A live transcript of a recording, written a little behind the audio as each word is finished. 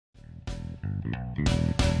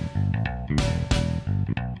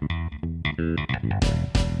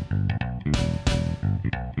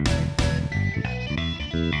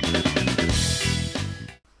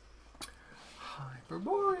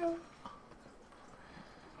Hyperborea.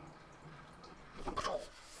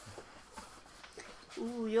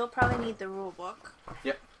 Ooh, you'll probably need the rule book.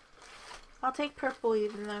 Yep. I'll take purple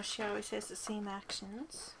even though she always has the same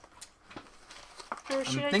actions. Or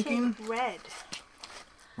should I thinking take red?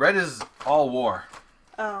 Red is all war.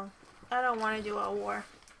 Oh, I don't want to do all war.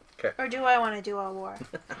 Okay. Or do I want to do all war?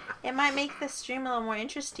 It might make this stream a little more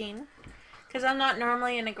interesting. Because I'm not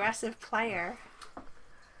normally an aggressive player.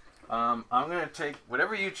 I'm going to take,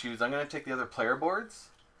 whatever you choose, I'm going to take the other player boards,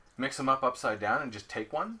 mix them up upside down, and just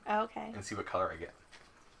take one. Okay. And see what color I get.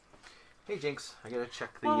 Hey, Jinx, I got to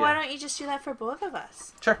check the... Well, why don't you just do that for both of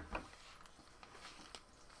us? Sure.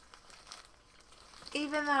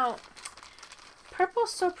 Even though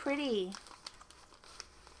purple's so pretty.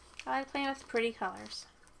 I like playing with pretty colors.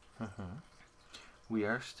 We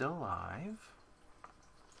are still live.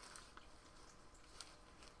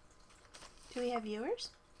 Do we have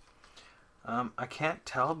viewers? I can't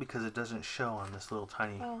tell because it doesn't show on this little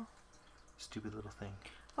tiny stupid little thing.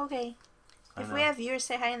 Okay. If we have viewers,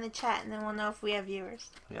 say hi in the chat and then we'll know if we have viewers.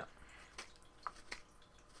 Yeah.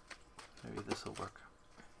 Maybe this will work.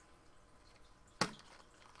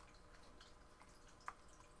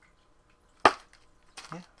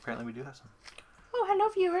 Yeah, apparently we do have some. Oh, hello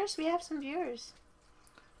viewers. We have some viewers.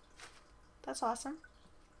 That's awesome.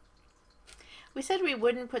 We said we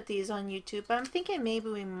wouldn't put these on YouTube, but I'm thinking maybe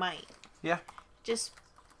we might. Yeah. Just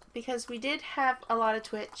because we did have a lot of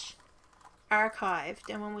Twitch archived,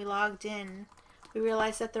 and when we logged in, we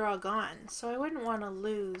realized that they're all gone. So I wouldn't want to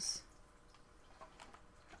lose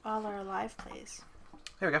all our live plays.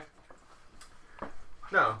 There we go.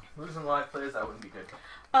 No, losing live plays, that wouldn't be good.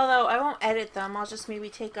 Although I won't edit them, I'll just maybe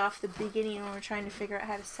take off the beginning when we're trying to figure out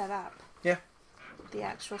how to set up. Yeah. The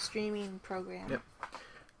actual streaming program. Yep.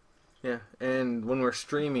 Yeah, and when we're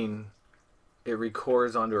streaming, it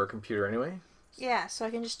records onto our computer anyway. Yeah, so I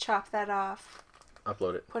can just chop that off.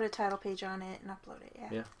 Upload it. Put a title page on it and upload it,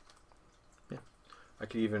 Yeah. Yeah. I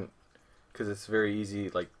could even, because it's very easy,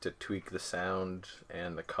 like, to tweak the sound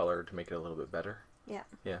and the color to make it a little bit better. Yeah.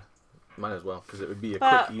 Yeah. Might as well, because it would be a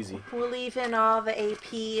But quick, easy. We'll leave in all the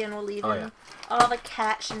AP and we'll leave in all the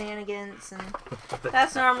cat shenanigans, and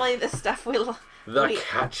that's normally the stuff we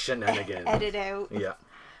cat shenanigans. Edit out. Yeah.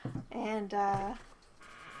 And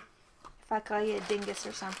if I call you a dingus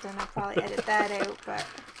or something, I'll probably edit that out, but...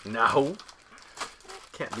 No.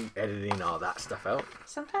 Can't be editing all that stuff out.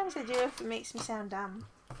 Sometimes I do if it makes me sound dumb.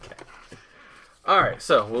 Okay. Alright,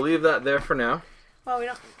 so we'll leave that there for now. Well, we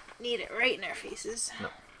don't need it right in our faces. No.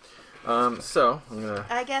 So I'm gonna...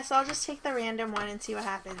 I guess I'll just take the random one and see what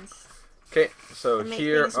happens. Okay, so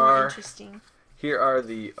here are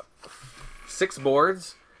the 6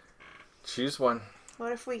 boards. Choose one.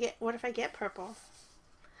 What if I get purple?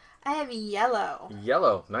 I have yellow.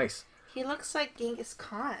 Yellow, nice. He looks like Genghis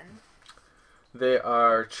Khan. They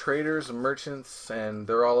are traders, merchants, and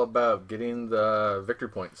they're all about getting the victory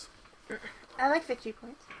points. I like victory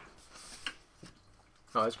points.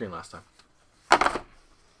 Oh, I was green last time.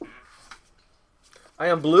 I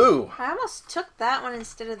am blue. I almost took that one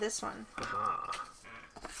instead of this one.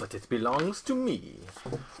 But it belongs to me.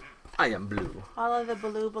 I am blue. All of the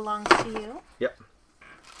blue belongs to you? Yep.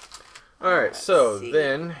 Alright, so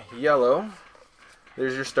then yellow.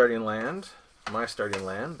 There's your starting land. My starting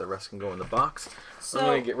land. The rest can go in the box. So I'm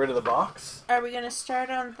going to get rid of the box. Are we going to start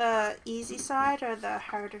on the easy side or the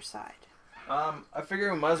harder side? I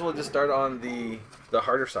figure we might as well just start on the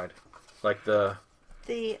harder side. Like the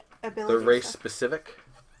ability. The race specific.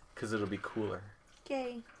 Because it'll be cooler.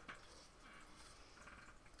 Okay.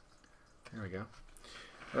 There we go.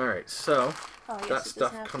 Alright, so that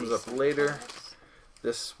stuff comes up later.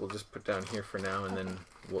 This we'll just put down here for now, and then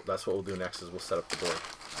that's what we'll do next is we'll set up the board.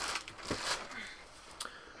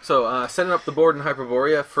 So setting up the board in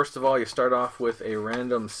Hyperborea, first of all you start off with a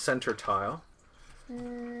random center tile.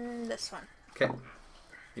 This one. Okay.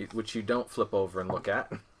 Which you don't flip over and look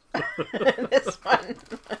at. This one.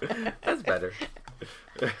 That's better.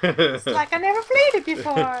 It's like I never played it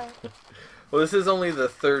before. Well, this is only the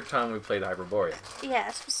 3rd time we played Hyperborea.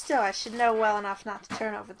 Yes, but still, I should know well enough not to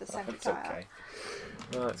turn over the center tile. Okay.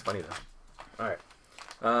 Well, that's funny, though.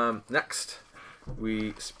 Alright. Next,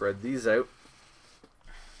 we spread these out.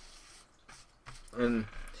 And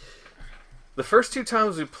the first 2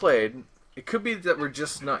 times we played, it could be that we're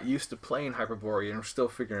just not used to playing Hyperborea and we're still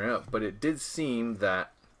figuring it out, but it did seem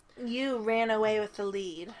that... You ran away with the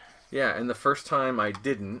lead. Yeah, and the first time I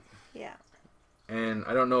didn't. Yeah. and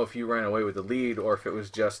I don't know if you ran away with the lead or if it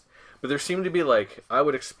was just, but there seemed to be like, I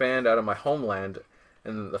would expand out of my homeland,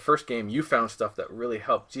 and the first game you found stuff that really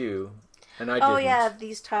helped you, and I didn't. Oh yeah,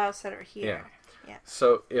 these tiles that are here. Yeah.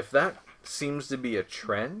 So if that seems to be a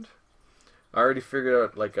trend, I already figured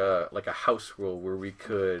out like a house rule where we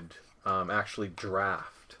could actually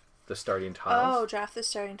draft the starting tiles. Oh, draft the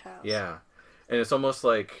starting tiles. Yeah, and it's almost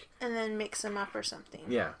like. And then mix them up or something.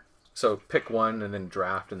 Yeah. So pick one and then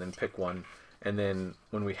draft and then pick one, and then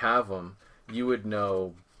when we have them, you would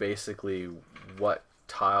know basically what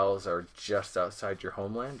tiles are just outside your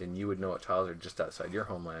homeland, and you would know what tiles are just outside your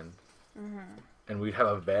homeland. Mm-hmm. And we'd have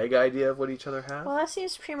a vague idea of what each other have. Well, that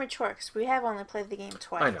seems premature because we have only played the game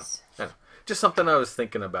twice. I know. Just something I was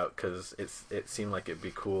thinking about because it seemed like it'd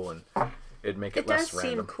be cool and it'd make it less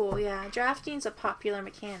random. It does seem cool, yeah. Drafting's a popular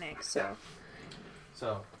mechanic, so... Yeah.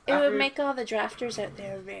 So it would make all the drafters out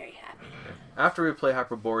there very happy. After we play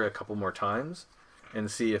Hyperborea a couple more times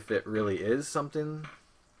and see if it really is something...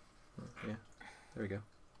 Yeah, there we go.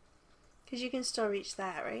 Because you can still reach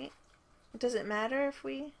that, right? Does it matter if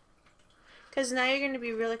we... Because now you're going to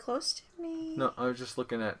be really close to me. No, I was just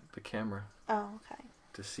looking at the camera. Oh, okay.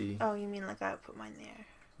 To see. Oh, you mean like I would put mine there?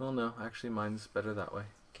 Well, no. Actually, mine's better that way.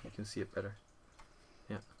 Okay. You can see it better.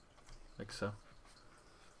 Yeah. Like so.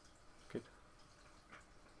 Good.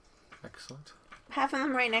 Excellent. Having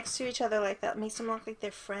them right next to each other like that makes them look like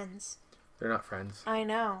they're friends. They're not friends. I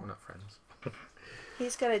know. We're not friends.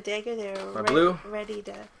 He's got a dagger there. My blue. Ready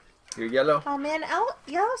to... You're yellow. Oh, man.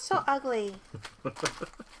 Yellow's so ugly.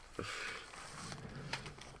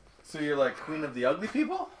 So you're like queen of the ugly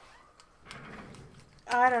people?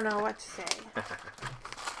 I don't know what to say. Let's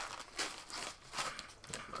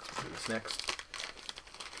do this next.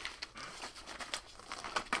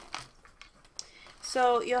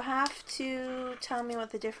 So you'll have to tell me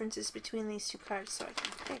what the difference is between these two cards so I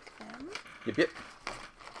can pick them. Yep.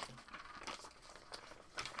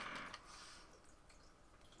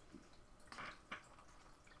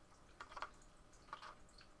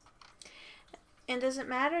 And does it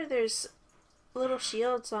matter? There's little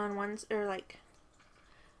shields on ones, or like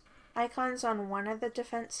icons on one of the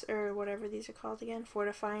defense, or whatever these are called again,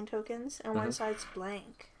 fortifying tokens, and one side's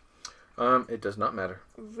blank. It does not matter.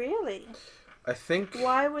 Really? I think...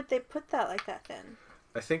 Why would they put that like that then?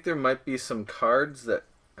 I think there might be some cards that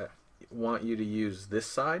want you to use this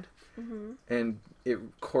side, and it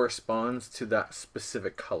corresponds to that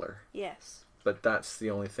specific color. Yes. But that's the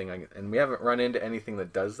only thing and we haven't run into anything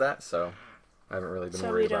that does that, so I haven't really been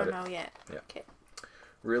worried about it. So we don't know yet. Yeah. Okay.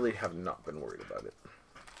 Really have not been worried about it.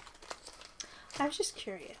 I was just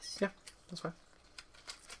curious. Yeah, that's fine.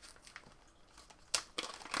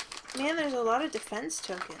 Man, there's a lot of defense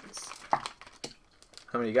tokens.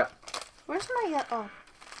 How many you got? Where's my... Oh.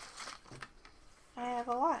 I have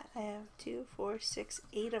a lot. I have 2, 4, 6,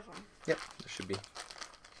 8 of them. Yep, there should be.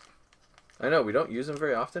 I know, we don't use them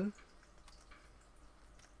very often.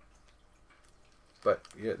 But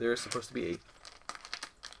yeah, there is supposed to be 8.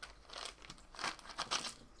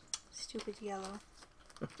 Stupid yellow.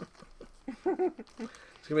 It's going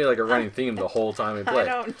to be like a running theme the whole time we play. I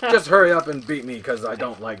don't know. Just hurry up and beat me because I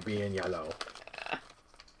don't like being yellow.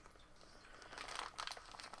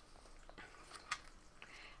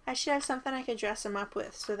 I should have something I could dress them up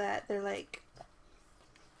with so that they're like...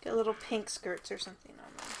 Get little pink skirts or something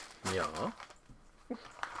on them. Yeah.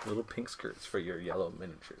 Little pink skirts for your yellow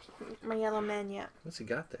miniatures. My yellow men, yeah. What's he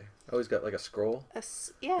got there? Oh, he's got like a scroll.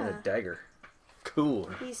 Yeah. And a dagger. Cool.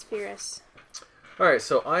 He's fierce. Alright,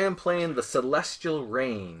 so I am playing the Celestial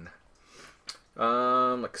Rain.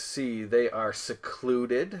 Let's see. They are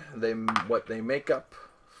secluded. They make up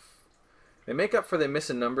for their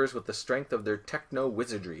missing numbers with the strength of their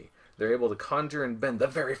techno-wizardry. They're able to conjure and bend the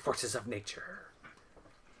very forces of nature.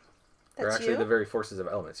 They're actually the very forces of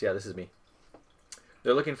elements. Yeah, this is me.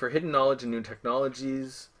 They're looking for hidden knowledge and new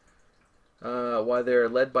technologies. While they're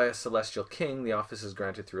led by a celestial king, the office is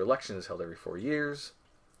granted through elections held every 4 years.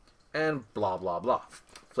 And blah, blah, blah.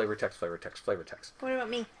 Flavor text, flavor text, flavor text. What about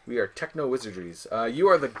me? We are techno-wizardries. You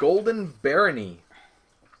are the Golden Barony.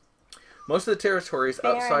 Most of the territories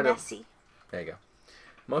outside of... There you go.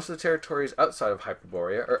 Most of the territories outside of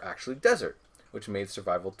Hyperborea are actually desert, which made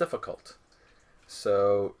survival difficult.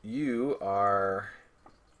 So you are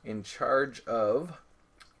in charge of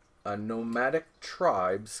a nomadic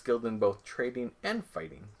tribe skilled in both trading and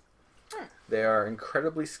fighting. They are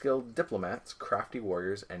incredibly skilled diplomats, crafty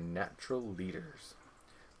warriors, and natural leaders.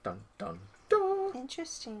 Dun, dun, dun.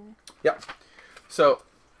 Interesting. Yeah. So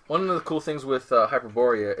one of the cool things with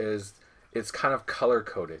Hyperborea is it's kind of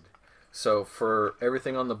color-coded. So for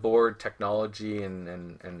everything on the board, technology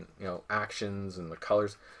and you know, actions and the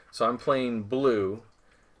colors. So I'm playing blue,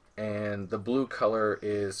 and the blue color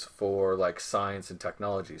is for like science and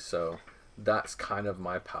technology. So that's kind of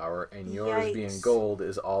my power, and yours being Yikes. gold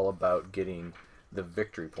is all about getting the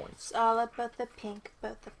victory points. It's all about the pink,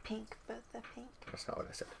 but the pink, but the pink. That's not what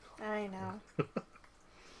I said. I know.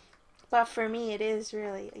 But for me, it is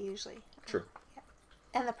really usually. True. Yeah.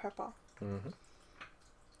 And the purple. Mm-hmm.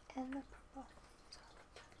 And the purple.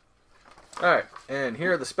 All right, and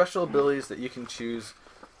here are the special abilities that you can choose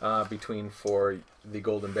between for the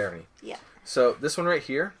Golden Barony. Yeah. So this one right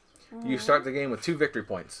here, you start the game with 2 victory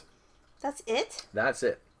points. That's it? That's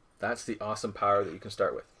it. That's the awesome power that you can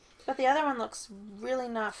start with. But the other one looks really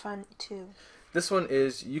not fun, too. This one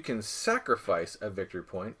is you can sacrifice a victory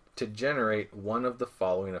point to generate one of the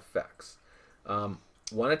following effects. 1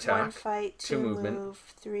 attack, 1 fight, 2 2 movement,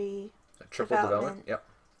 move, 3 a triple development, yep,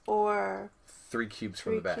 or 3 cubes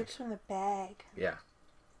 3 from the bag. cubes from the bag. Yeah.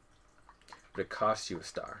 But it costs you a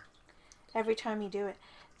star. Every time you do it.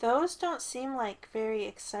 Those don't seem like very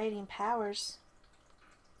exciting powers.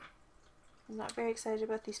 I'm not very excited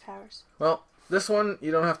about these powers. Well, this one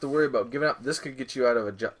you don't have to worry about giving up. This could get you out of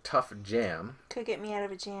a tough jam. Could get me out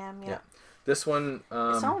of a jam, yeah. This one,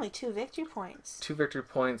 it's only 2 victory points. 2 victory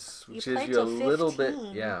points, which You gives played you a till little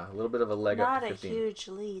 15. bit, a little bit of a leg up Not to a 15. huge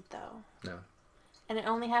lead, though. No. And it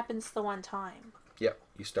only happens the one time. Yep,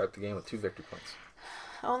 you start the game with 2 victory points.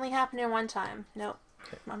 Only happened in one time. Nope.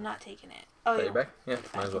 Okay. I'm not taking it. Oh, Play yeah. it back? Yeah,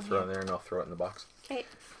 might as well in throw it here. in there and I'll throw it in the box. Okay.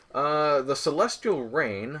 The Celestial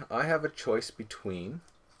Rain, I have a choice between.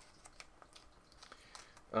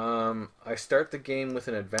 I start the game with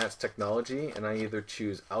an advanced technology, and I either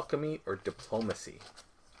choose alchemy or diplomacy.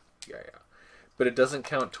 Yeah. But it doesn't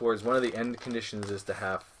count towards, one of the end conditions is to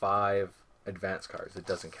have 5 advanced cards. It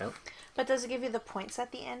doesn't count. But does it give you the points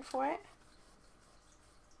at the end for it?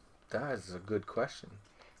 That is a good question.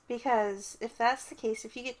 Because if that's the case,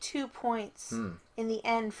 if you get 2 points in the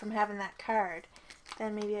end from having that card,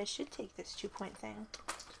 then maybe I should take this 2-point thing.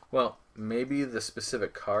 Well, maybe the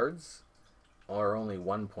specific cards are only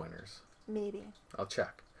 1-pointers. Maybe. I'll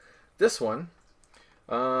check. This one,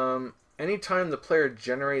 anytime the player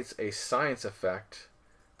generates a science effect,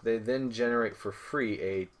 they then generate for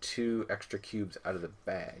free 2 extra cubes out of the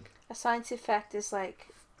bag. A science effect is like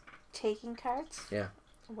taking cards? Yeah.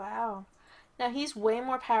 Wow. Now he's way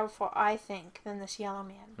more powerful, I think, than this yellow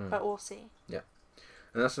man, but we'll see. Yeah.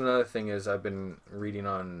 And that's another thing is I've been reading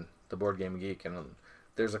on the Board Game Geek, and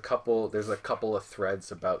there's a couple of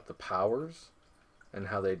threads about the powers and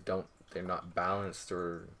how they're not balanced,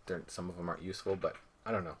 or some of them aren't useful, but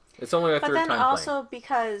I don't know. It's only our third time But then playing. also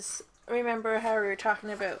because, remember how we were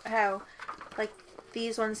talking about how, like,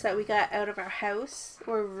 these ones that we got out of our house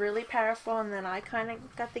were really powerful, and then I kind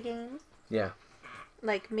of got the game? Yeah.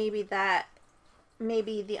 Like, maybe the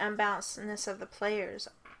unbalancedness of the players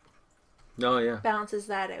Oh, yeah. balances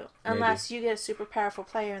that out. Maybe. Unless you get a super powerful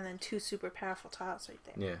player and then 2 super powerful tiles right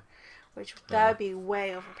there. Yeah. Which, that would be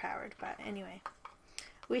way overpowered, but anyway.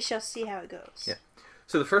 We shall see how it goes. Yeah.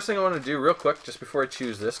 So the first thing I want to do real quick, just before I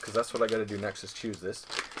choose this, because that's what I got to do next is choose this,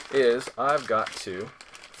 is I've got to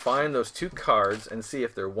find those 2 cards and see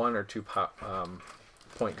if they're 1 or 2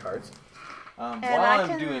 point cards. While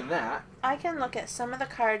I'm doing that... I can look at some of the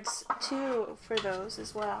cards, too, for those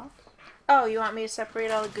as well. Oh, you want me to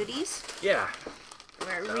separate all the goodies? Yeah. Or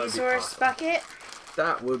That would be resource awesome. bucket?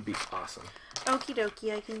 That would be awesome. Okie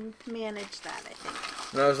dokie, I can manage that, I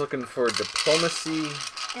think. And I was looking for diplomacy...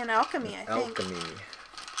 And alchemy, I think. Alchemy.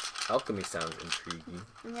 Alchemy sounds intriguing.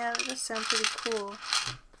 Yeah, that does sound pretty cool.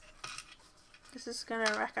 This is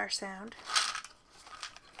gonna wreck our sound.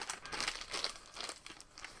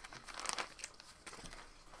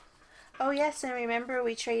 Oh yes, and remember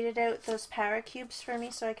we traded out those power cubes for me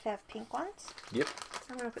so I could have pink ones? Yep.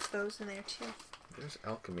 I'm gonna put those in there too. There's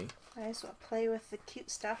alchemy. Might as well play with the cute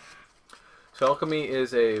stuff. So alchemy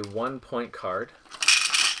is a 1-point card.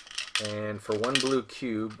 And for 1 blue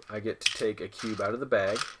cube, I get to take a cube out of the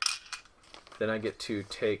bag. Then I get to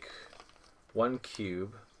take 1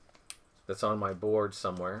 cube that's on my board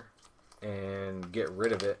somewhere and get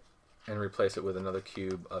rid of it and replace it with another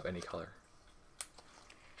cube of any color.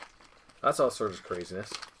 That's all sorts of craziness.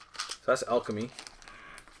 So that's alchemy.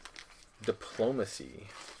 Diplomacy.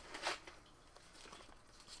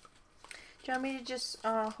 Do you want me to just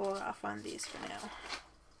hold off on these for now?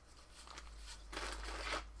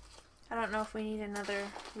 I don't know if we need another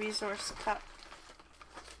resource cup.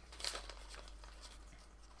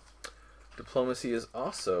 Diplomacy is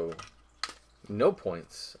also no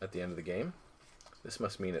points at the end of the game. This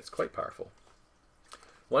must mean it's quite powerful.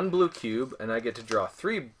 1 blue cube, and I get to draw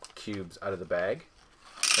 3 cubes out of the bag.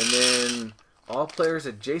 And then all players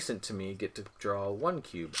adjacent to me get to draw 1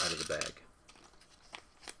 cube out of the bag.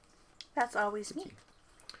 That's always me.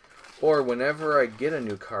 Or whenever I get a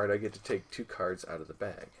new card, I get to take 2 cards out of the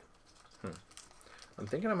bag. I'm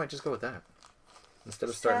thinking I might just go with that. Instead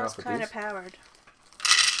of starting off with these. Sounds kind of powered.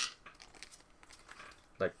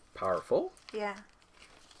 Like powerful? Yeah.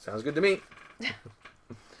 Sounds good to me.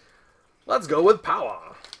 Let's go with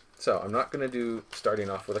power. So I'm not going to do starting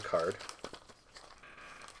off with a card.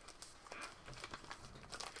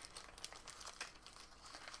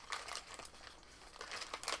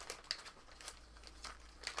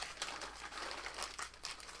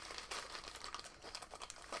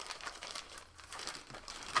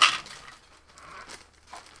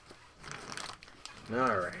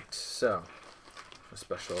 Alright, so a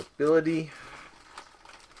special ability.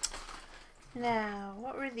 Now,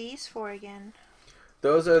 what were these for again?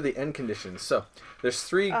 Those are the end conditions. So there's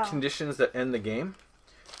 3 conditions that end the game.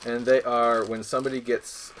 And they are when somebody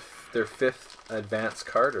gets their 5th advanced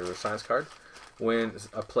card or their science card, when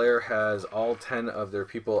a player has all 10 of their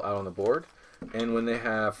people out on the board, and when they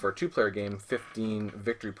have, for a 2-player game, 15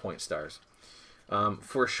 victory point stars.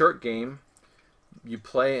 For a short game, you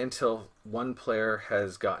play until 1 player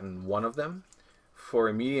has gotten 1 of them. For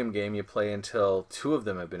a medium game, you play until 2 of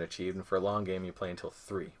them have been achieved, and for a long game, you play until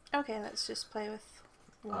 3. Okay, let's just play with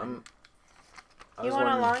 1. You want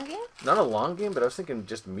a long game? Not a long game, but I was thinking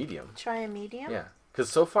just medium. Try a medium? Yeah, because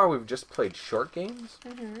so far we've just played short games,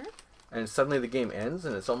 Mm-hmm. and suddenly the game ends,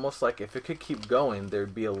 and it's almost like if it could keep going,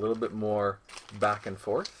 there'd be a little bit more back and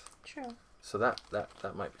forth. True. So that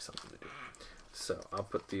might be something to do. So I'll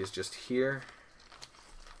put these just here.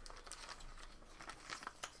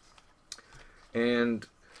 And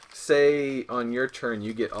say on your turn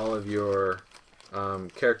you get all of your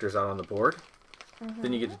characters out on the board,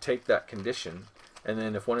 then you get to take that condition, and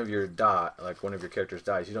then if one of your characters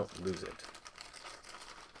dies, you don't lose it.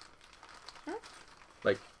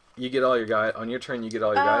 Like you get all your guys on your turn, you get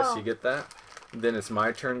all your guys, so you get that. Then it's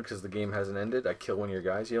my turn because the game hasn't ended. I kill one of your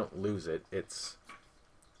guys. You don't lose it. It's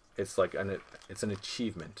like it's an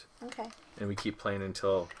achievement. Okay. And we keep playing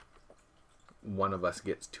until one of us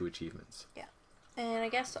gets 2 achievements. Yeah. And I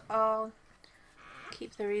guess I'll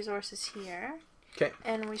keep the resources here. Okay.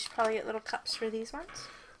 And we should probably get little cups for these ones.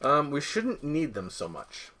 We shouldn't need them so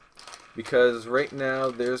much. Because right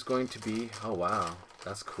now there's going to be... Oh, wow.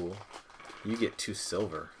 That's cool. You get 2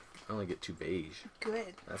 silver. I only get 2 beige.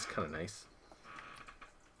 Good. That's kind of nice.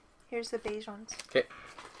 Here's the beige ones. Okay.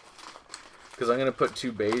 Because I'm going to put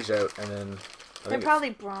 2 beige out and then... They're probably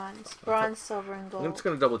bronze. Bronze, silver, and gold. I'm just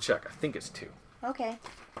going to double check. I think it's 2. Okay.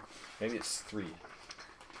 Maybe it's 3.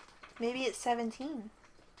 Maybe it's 17.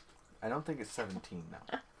 I don't think it's 17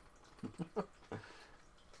 now.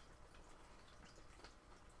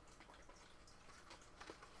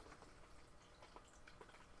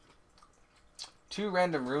 2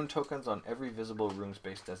 random rune tokens on every visible rune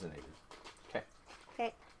space designated. Okay.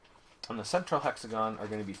 Okay. On the central hexagon are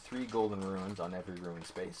going to be 3 golden runes on every rune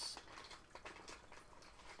space.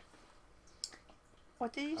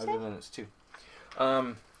 What did you say? Other than it's 2.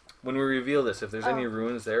 When we reveal this, if there's any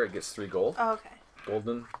runes there, it gets 3 gold. Oh, okay.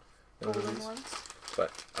 Golden. Golden ones.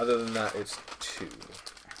 But other than that, it's 2.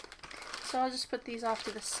 So I'll just put these off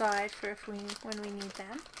to the side for when we need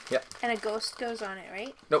them. Yep. And a ghost goes on it,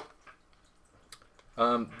 right? Nope.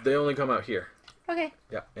 They only come out here. Okay.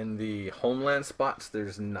 Yeah. In the homeland spots,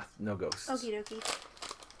 there's no ghosts. Okie dokie.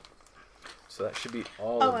 So that should be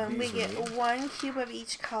all Oh, of and we these. get 1 cube of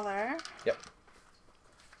each color. Yep.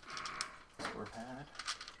 Score pad.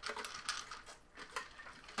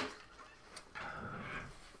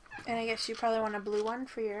 And I guess you probably want a blue one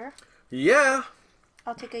for your... Yeah.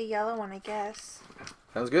 I'll take a yellow one, I guess.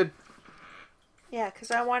 Sounds good. Yeah,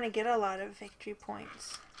 because I want to get a lot of victory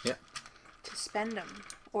points. Yep. To spend them.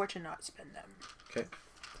 Or to not spend them. Okay.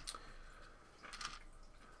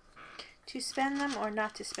 To spend them or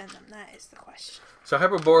not to spend them? That is the question. So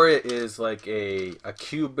Hyperborea is like a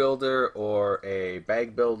cube builder or a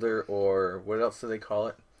bag builder or what else do they call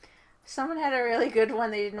it? Someone had a really good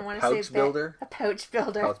one. They didn't want to say pouch builder? A pouch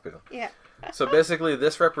builder. Pouch builder. Yeah. So basically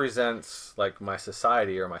this represents like my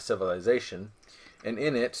society or my civilization. And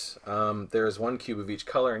in it, there is 1 cube of each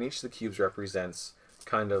color, and each of the cubes represents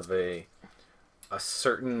kind of a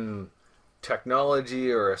certain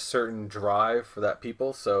technology or a certain drive for that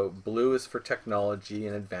people. So blue is for technology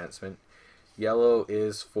and advancement. Yellow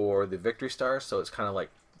is for the victory stars, so it's kind of like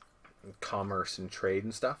commerce and trade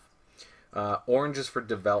and stuff. Orange is for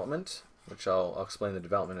development, which I'll explain the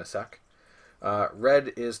development in a sec.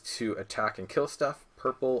 Red is to attack and kill stuff.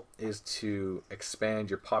 Purple is to expand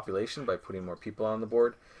your population by putting more people on the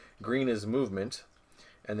board. Green is movement.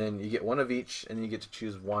 And then you get one of each, and you get to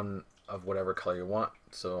choose one of whatever color you want.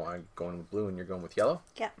 So I'm going with blue, and you're going with yellow.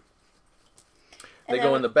 Yep. They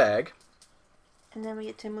go in the bag. And then we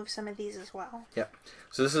get to move some of these as well. Yep.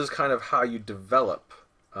 So this is kind of how you develop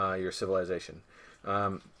your civilization.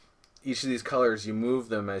 Each of these colors, you move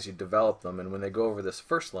them as you develop them, and when they go over this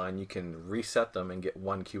first line, you can reset them and get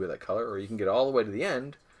 1 cube of that color, or you can get all the way to the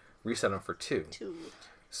end, reset them for 2. 2.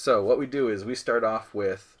 So what we do is we start off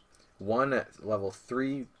with 1 at level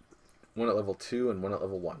 3, 1 at level 2, and 1 at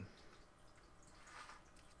level 1.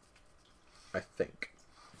 I think.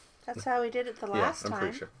 That's how we did it the last time. I'm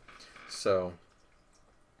pretty sure. So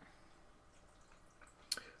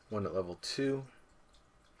 1 at level 2,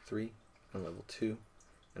 3, 1 at level 2,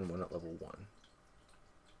 and 1 at level 1.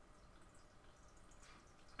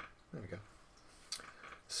 There we go.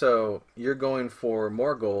 So you're going for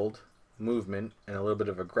more gold, movement, and a little bit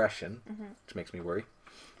of aggression, which makes me worry.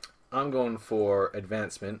 I'm going for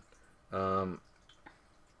advancement, a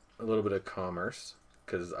little bit of commerce,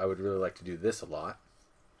 because I would really like to do this a lot,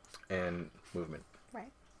 and movement.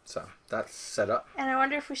 Right. So that's set up. And I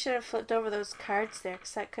wonder if we should have flipped over those cards there,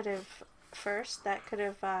 because that could have,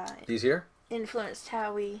 These here? influenced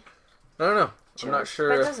how we I don't know. chose. I'm not sure.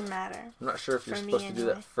 But it doesn't matter. I'm not sure if you're For me supposed to do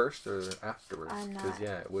that anyway. first or afterwards. I'm not. Because,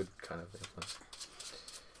 yeah, it would kind of influence.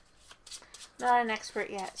 Not an expert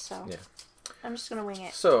yet, so Yeah. I'm just going to wing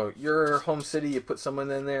it. So, your home city, you put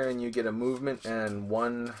someone in there and you get a movement and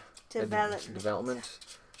 1 development.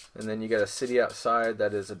 And then you got a city outside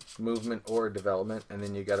that is a movement or a development. And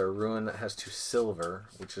then you got a ruin that has 2 silver,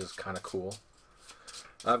 which is kind of cool.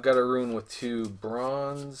 I've got a ruin with 2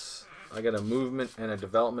 bronze. I got a movement and a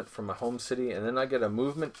development from my home city. And then I get a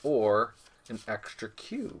movement or an extra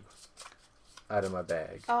cube out of my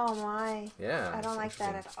bag. Oh my. Yeah. I don't like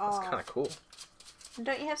that at all. That's kind of cool. And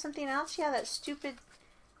don't you have something else? Yeah, that stupid,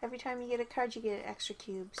 every time you get a card you get extra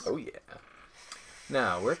cubes. Oh, yeah.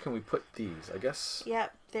 Now, where can we put these? I guess.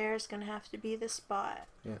 Yep, there's going to have to be the spot.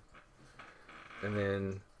 Yeah. And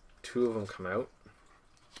then 2 of them come out.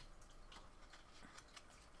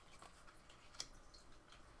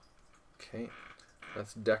 Okay.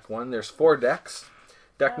 That's deck 1. There's 4 decks.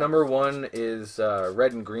 Deck number 1 is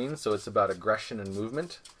red and green, so it's about aggression and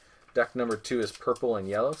movement. Deck number 2 is purple and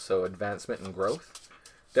yellow, so advancement and growth.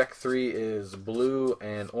 Deck 3 is blue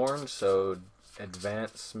and orange, so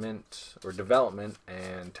advancement or development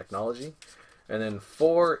and technology. And then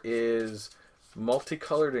 4 is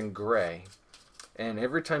multicolored and gray. And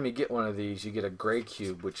every time you get one of these, you get a gray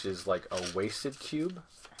cube, which is like a wasted cube.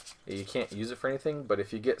 You can't use it for anything, but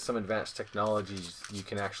if you get some advanced technologies, you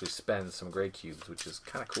can actually spend some gray cubes, which is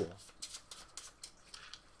kind of cool.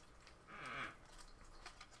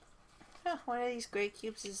 Huh, one of these gray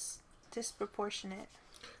cubes is disproportionate.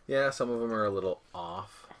 Yeah, some of them are a little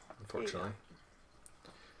off, unfortunately.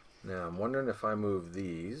 Now, I'm wondering if I move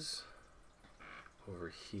these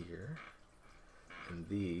over here and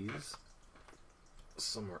these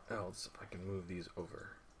somewhere else, if I can move these over.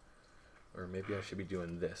 Or maybe I should be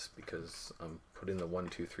doing this because I'm putting the 1,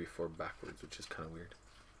 2, 3, 4 backwards, which is kind of weird.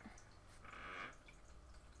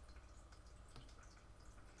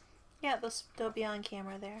 Yeah, they'll be on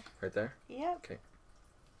camera there. Right there? Yep. Okay.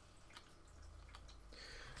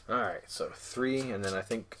 Alright, so 3, and then I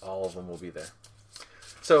think all of them will be there.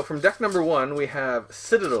 So from deck number 1, we have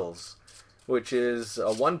Citadels, which is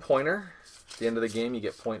a 1-pointer. At the end of the game, you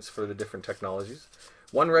get points for the different technologies.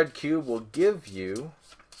 1 red cube will give you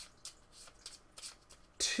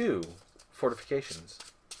 2 fortifications.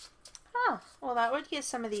 Oh, well that would get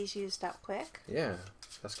some of these used up quick. Yeah,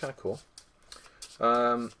 that's kind of cool.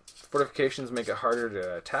 Fortifications make it harder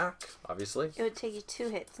to attack, obviously. It would take you 2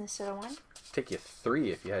 hits instead of 1. Take you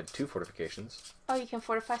 3 if you had 2 fortifications. Oh, you can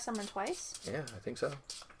fortify someone twice? Yeah, I think so.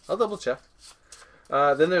 I'll double check.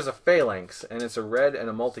 Then there's a phalanx, and it's a red and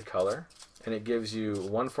a multicolor, and it gives you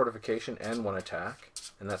 1 fortification and 1 attack,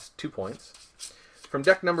 and that's 2 points. From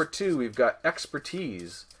deck number 2, we've got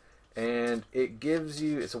expertise, and it gives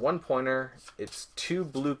you, it's a 1-pointer, it's 2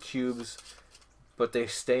 blue cubes, but they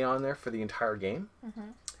stay on there for the entire game.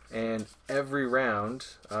 And every round,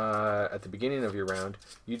 at the beginning of your round,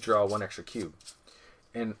 you draw 1 extra cube.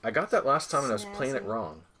 And I got that last time and I was playing it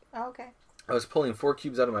wrong. Oh, okay. I was pulling 4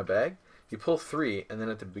 cubes out of my bag. You pull 3, and then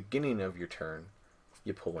at the beginning of your turn,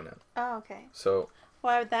 you pull 1 out. Oh, okay. So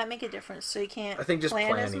why would that make a difference? So you can't I think just plan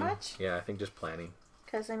planning. as much? Yeah, I think just planning.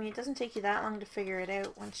 Because, I mean, it doesn't take you that long to figure it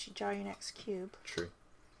out once you draw your next cube. True.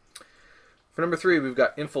 For number 3, we've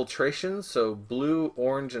got infiltration. So blue,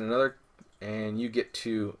 orange, and another, and you get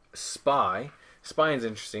to spy. Spying's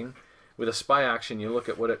interesting. With a spy action, you look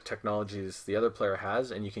at what technologies the other player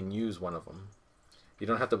has, and you can use one of them. You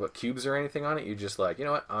don't have to put cubes or anything on it. You just like, you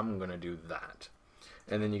know what, I'm going to do that.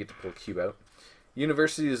 And then you get to pull a cube out.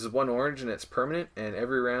 University is 1 orange and it's permanent, and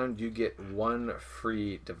every round you get 1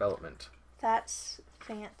 free development. That's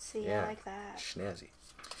fancy. Yeah. I like that. Snazzy.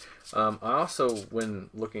 I also, when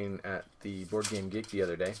looking at the Board Game Geek the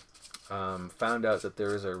other day, found out that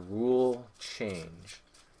there is a rule change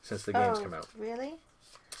since the game's come out. Really?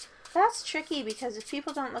 That's tricky because if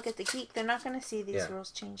people don't look at the geek, they're not going to see these rules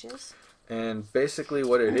changes. And basically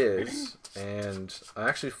what it is, and I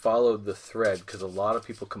actually followed the thread because a lot of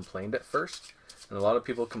people complained at first, and a lot of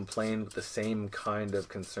people complained with the same kind of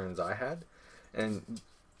concerns I had. And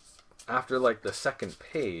after like the second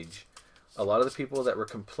page, a lot of the people that were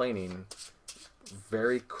complaining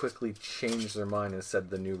very quickly changed their mind and said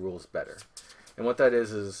the new rule's better. And what that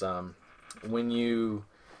is when you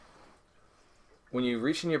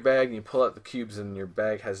reach in your bag and you pull out the cubes and your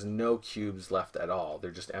bag has no cubes left at all,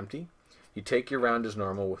 they're just empty, you take your round as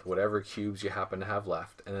normal with whatever cubes you happen to have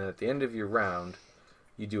left, and then at the end of your round,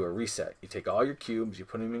 you do a reset. You take all your cubes, you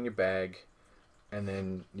put them in your bag, and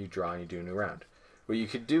then you draw and you do a new round. What you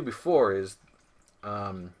could do before is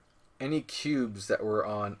any cubes that were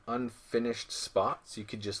on unfinished spots, you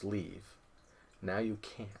could just leave. Now you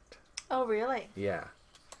can't. Oh, really? Yeah.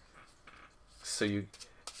 So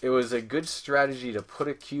it was a good strategy to put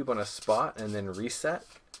a cube on a spot and then reset,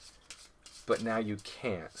 but now you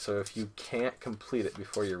can't. So if you can't complete it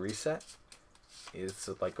before you reset, it's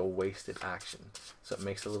like a wasted action. So it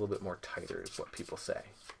makes it a little bit more tighter is what people say.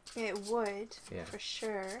 It would, for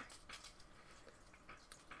sure.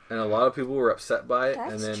 And a lot of people were upset by it.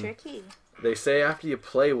 That's and then tricky. They say after you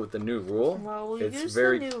play with the new rule, well, we it's use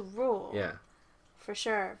very the new rule. Yeah. For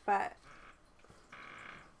sure, but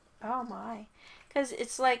oh my. Because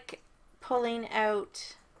it's like pulling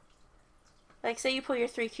out, like say you pull your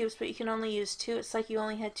 3 cubes but you can only use 2. It's like you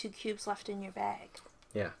only had 2 cubes left in your bag.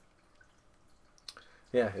 Yeah.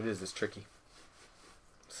 Yeah, it is. It's tricky.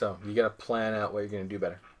 So you got to plan out what you're going to do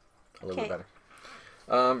better. A little bit better.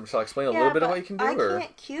 Shall I explain a little bit of what you can do? I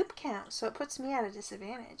can't cube count, so it puts me at a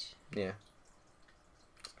disadvantage. Yeah.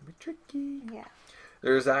 It's going to be tricky. Yeah.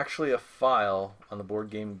 There's actually a file on the Board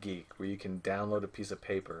Game Geek where you can download a piece of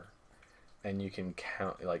paper and you can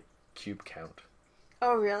count, like, cube count.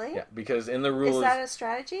 Oh, really? Yeah, because in the rules... Is that a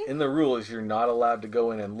strategy? In the rules, you're not allowed to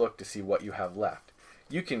go in and look to see what you have left.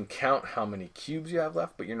 You can count how many cubes you have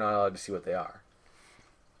left, but you're not allowed to see what they are.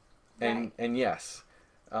 Right. And yes,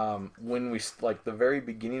 when we, like, the very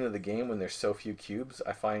beginning of the game, when there's so few cubes,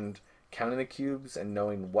 I find counting the cubes and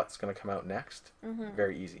knowing what's going to come out next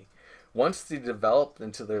very easy. Once they develop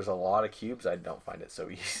into there's a lot of cubes, I don't find it so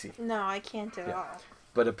easy. No, I can't at all.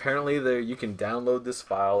 But apparently you can download this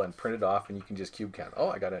file and print it off and you can just cube count. Oh,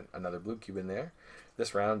 I got another blue cube in there.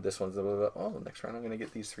 This round, this one's blah, blah, blah. Oh, next round I'm going to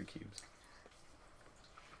get these 3 cubes.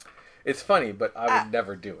 It's funny, but I would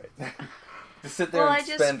never do it. To sit there and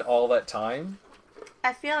spend all that time.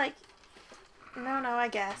 I feel like... No, I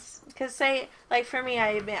guess. Because say, like for me, I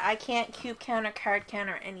admit, I can't cube count or card count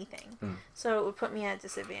or anything. So it would put me at a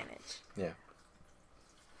disadvantage. Yeah.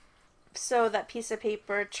 So that piece of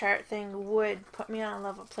paper chart thing would put me on a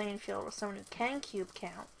level playing field with someone who can cube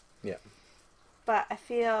count. Yeah. But I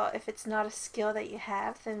feel if it's not a skill that you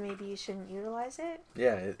have, then maybe you shouldn't utilize it.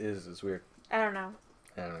 Yeah, it is. It's weird. I don't know.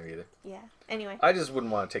 I don't know either. Yeah. Anyway. I just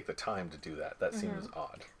wouldn't want to take the time to do that. That seems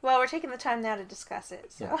odd. Well, we're taking the time now to discuss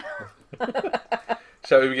it. So. Yeah.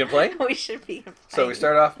 Shall we begin playing? We should begin playing. So we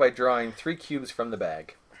start off by drawing 3 cubes from the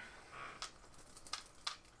bag.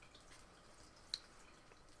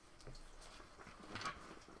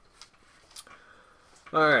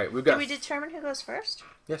 Alright, we've got... Did we determine who goes first?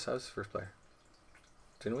 Yes, I was the first player.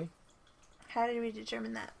 Didn't we? How did we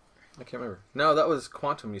determine that? I can't remember. No, that was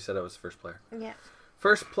Quantum. You said I was the first player. Yeah.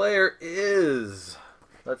 First player is...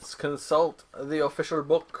 Let's consult the official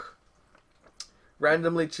book.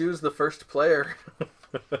 Randomly choose the first player.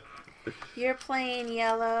 You're playing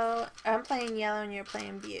yellow. I'm playing yellow and you're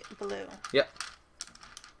playing blue. Yep.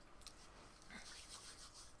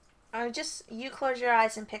 You close your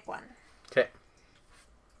eyes and pick one. Okay.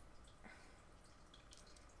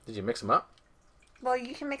 Did you mix them up? Well,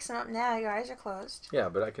 you can mix them up now. Your eyes are closed. Yeah,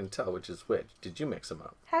 but I can tell which is which. Did you mix them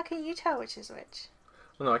up? How can you tell which is which?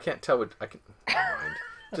 Well, no, I can't tell which. I can. Never mind.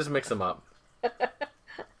 Just mix them up.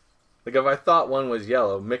 Like if I thought one was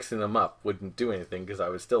yellow, mixing them up wouldn't do anything because I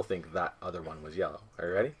would still think that other one was yellow. Are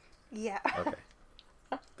you ready? Yeah. Okay.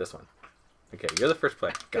 This one. Okay, you're the first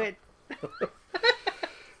player. Go. Good.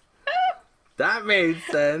 That made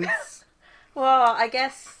sense. Well, I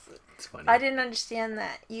guess it's funny. I didn't understand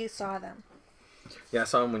that you saw them. Yeah, I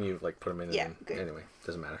saw them when you put them in. Yeah, good. Anyway,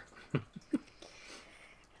 doesn't matter.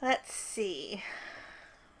 Let's see.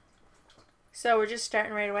 So we're just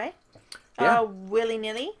starting right away? Yeah.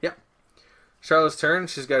 Willy-nilly? Yep. Charla's turn.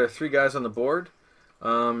 She's got her 3 guys on the board.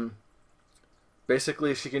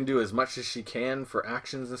 Basically, she can do as much as she can for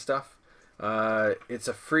actions and stuff. It's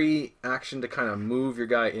a free action to kind of move your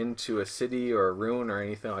guy into a city or a ruin or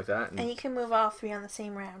anything like that. And you can move all 3 on the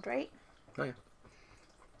same round, right? Oh,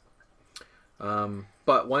 yeah.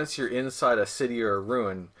 But once you're inside a city or a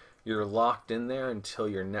ruin, you're locked in there until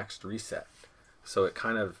your next reset. So it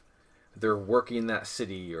kind of, they're working that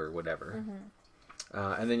city or whatever.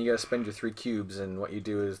 And then you got to spend your 3 cubes, and what you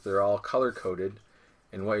do is they're all color coded,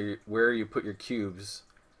 and where you put your cubes,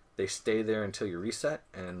 they stay there until you reset,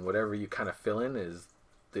 and whatever you kind of fill in is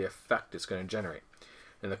the effect it's going to generate.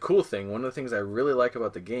 And the cool thing, one of the things I really like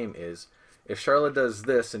about the game is, if Charla does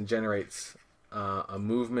this and generates a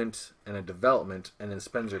movement and a development, and then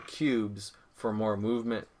spends her cubes for more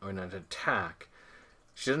movement or an attack,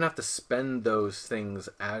 she doesn't have to spend those things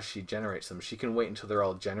as she generates them. She can wait until they're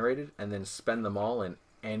all generated and then spend them all in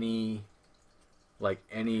any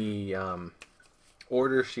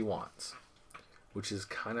order she wants, which is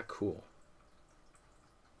kind of cool.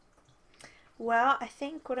 Well, I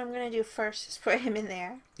think what I'm going to do first is put him in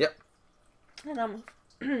there. Yep. And I'll move,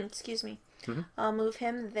 excuse me. I'll move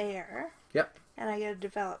him there. Yep. And I get a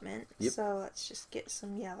development. Yep. So let's just get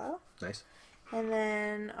some yellow. Nice. And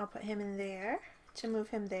then I'll put him in there to move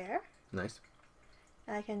him there. Nice.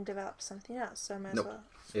 And I can develop something else, so I might as Nope. well.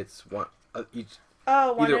 It's one each.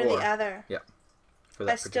 Oh, one either or the or. other. Yep. For I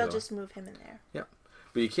that still particular just move him in there. Yep.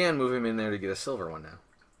 But you can move him in there to get a silver one now.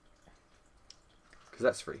 Because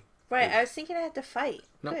that's free. Right, I was thinking I had to fight.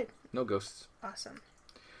 No, Good. no ghosts. Awesome.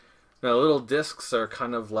 Now, little discs are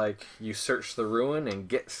kind of like you search the ruin and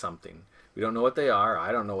get something. We don't know what they are.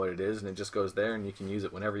 I don't know what it is, and it just goes there, and you can use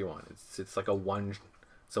it whenever you want. It's like a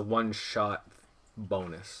one-shot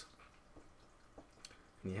bonus.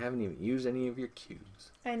 And you haven't even used any of your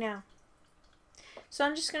cubes. I know. So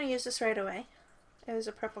I'm just going to use this right away. It was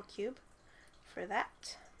a purple cube for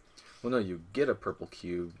that. Well, no, you get a purple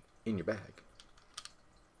cube in your bag.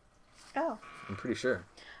 Oh. I'm pretty sure.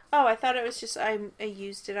 Oh, I thought it was just I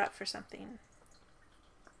used it up for something.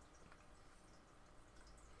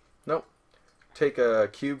 Nope. Take a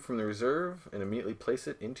cube from the reserve and immediately place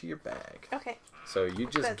it into your bag. Okay. So you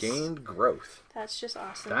just gained growth. That's just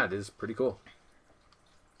awesome. That is pretty cool.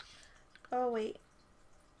 Oh, wait.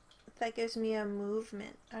 That gives me a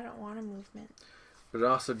movement. I don't want a movement. But it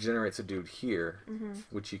also generates a dude here,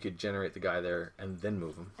 which you could generate the guy there and then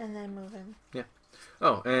move him. And then move him. Yeah.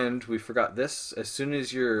 Oh, and we forgot this. As soon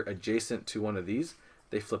as you're adjacent to one of these,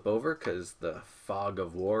 they flip over because the fog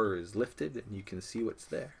of war is lifted and you can see what's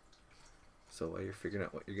there. So while you're figuring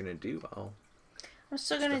out what you're going to do, I'm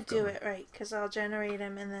still going to do it right because I'll generate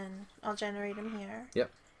him and then I'll generate him here.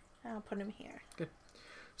 Yep. And I'll put him here. Good.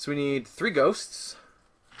 So we need 3 ghosts.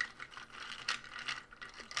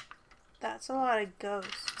 That's a lot of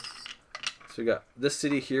ghosts. So we got this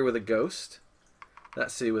city here with a ghost,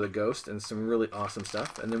 that city with a ghost, and some really awesome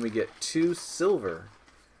stuff. And then we get 2 silver.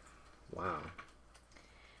 Wow.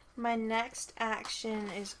 My next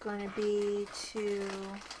action is going to be to...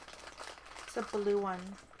 It's a blue one.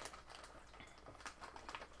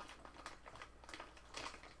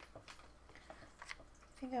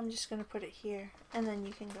 I think I'm just going to put it here, and then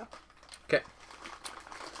you can go. Okay.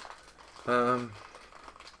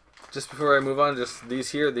 Just before I move on, just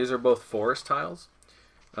these here, these are both forest tiles.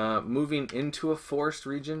 Moving into a forest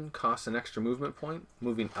region costs an extra movement point.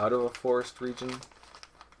 Moving out of a forest region...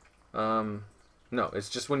 no, it's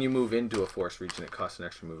just when you move into a forest region, it costs an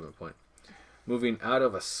extra movement point. Moving out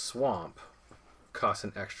of a swamp costs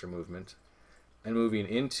an extra movement. And moving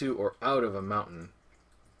into or out of a mountain,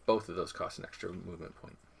 both of those cost an extra movement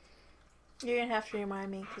point. You're going to have to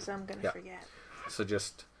remind me because I'm going to forget. So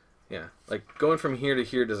just... yeah, like going from here to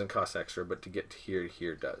here doesn't cost extra, but to get to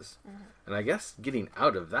here does. And I guess getting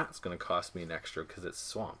out of that's going to cost me an extra because it's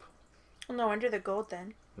swamp. Well, no wonder they're gold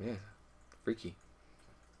then. Yeah, freaky.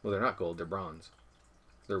 Well, they're not gold, they're bronze.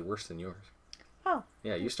 They're worse than yours. Oh.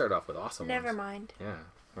 Yeah, you start off with awesome Never ones. mind. Yeah.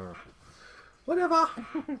 Whatever.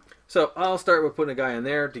 So I'll start with putting a guy in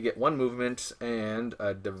there to get 1 movement and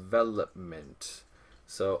a development.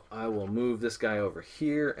 So I will move this guy over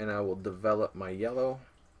here and I will develop my yellow.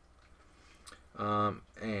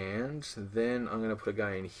 And then I'm going to put a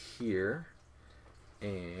guy in here,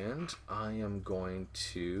 and I am going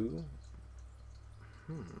to,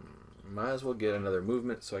 might as well get another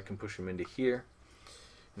movement so I can push him into here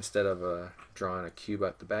instead of drawing a cube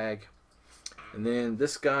out the bag. And then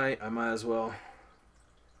this guy, I might as well,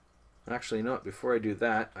 actually, you know what, before I do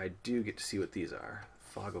that, I do get to see what these are.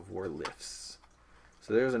 Fog of War lifts.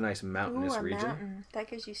 So there's a nice mountainous Ooh, a region. mountain. That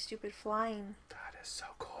gives you stupid flying. That is so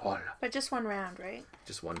cool. But just one round, right?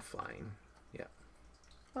 Just one flying. Yeah.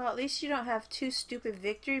 Well, at least you don't have 2 stupid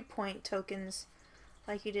victory point tokens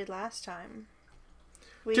like you did last time.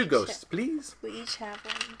 2 ghosts, please. We each have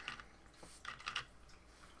one.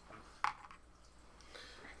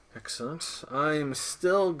 Excellent. I'm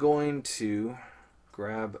still going to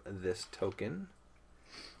grab this token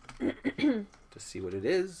to see what it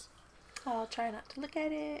is. I'll try not to look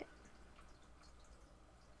at it.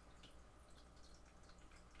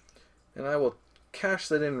 And I will cash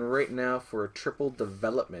that in right now for a triple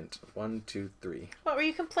development. 1, 2, 3. What were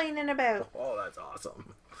you complaining about? Oh, that's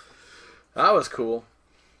awesome. That was cool.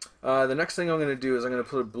 The next thing I'm going to do is I'm going to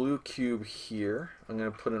put a blue cube here. I'm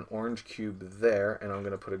going to put an orange cube there. And I'm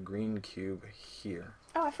going to put a green cube here.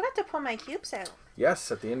 Oh, I forgot to pull my cubes out.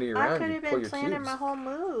 Yes, at the end of your I round, could you have pull been your planning cubes. my whole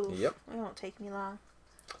move. Yep. It won't take me long.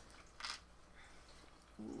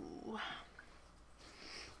 Ooh.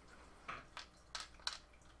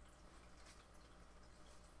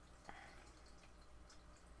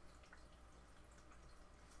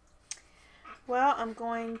 Well, I'm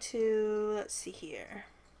going to, let's see here.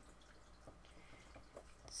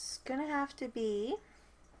 It's going to have to be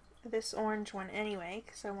this orange one anyway,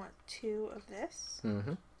 because I want 2 of this.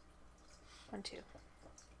 Mm-hmm. 1, 2.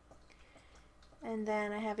 And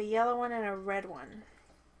then I have a yellow one and a red one.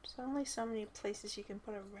 There's only so many places you can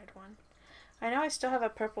put a red one. I know I still have a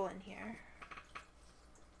purple in here.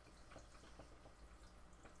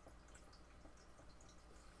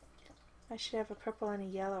 I should have a purple and a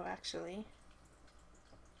yellow actually.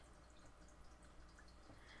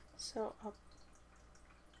 So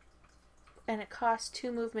and it costs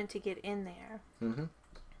 2 movement to get in there. Mm-hmm.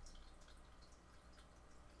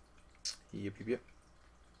 Yep, yep, yep.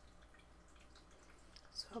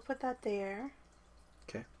 So I'll put that there.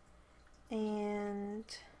 Okay. And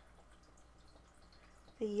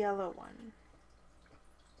the yellow one.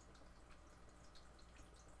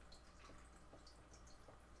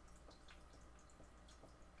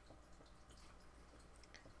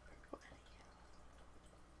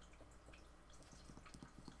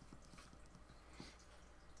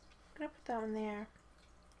 I'm gonna put that one there.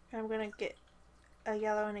 And I'm gonna get a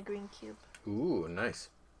yellow and a green cube. Ooh, nice.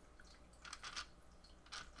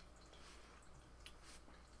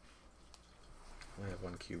 I have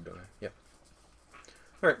 1 cube, don't I? Yep.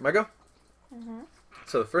 Alright, my go. Mm-hmm.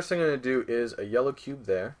 So the first thing I'm going to do is a yellow cube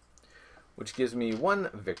there, which gives me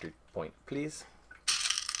 1 victory point, please.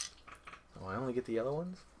 Oh, I only get the yellow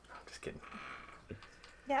ones? No, I'm just kidding.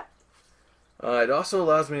 Yep. It also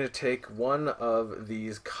allows me to take 1 of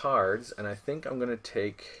these cards, and I think I'm going to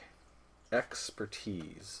take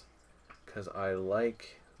expertise, because I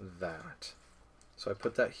like that. So I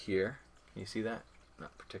put that here. Can you see that?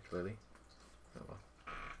 Not particularly. Oh well.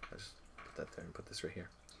 I just put that there and put this right here.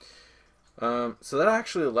 So that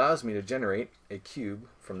actually allows me to generate a cube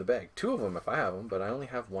from the bag. 2 of them if I have them, but I only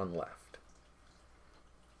have 1 left.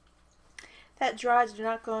 That draws do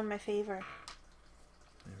not go in my favor.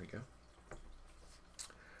 There we go.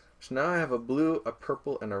 So now I have a blue, a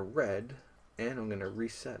purple, and a red, and I'm going to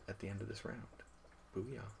reset at the end of this round.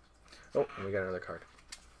 Booyah. Oh, and we got another card.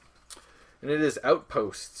 And it is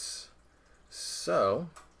Outposts. So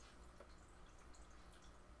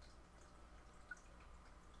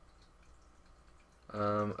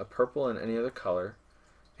a purple and any other color,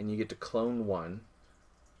 and you get to clone 1,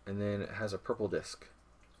 and then it has a purple disc.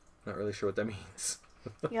 Not really sure what that means.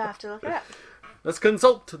 You'll have to look it up. Let's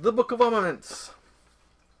consult the Book of Armaments.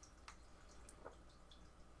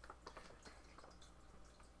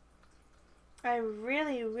 I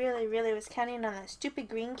really, really, really was counting on that stupid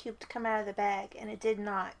green cube to come out of the bag, and it did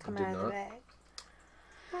not come out of the bag.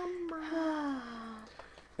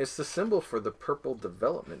 It's the symbol for the purple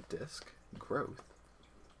development disc. Growth.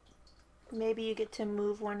 Maybe you get to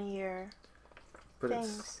move one of your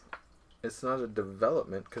things. It's not a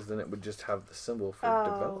development, because then it would just have the symbol for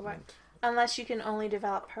development. Right. Unless you can only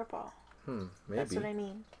develop purple. Maybe. That's what I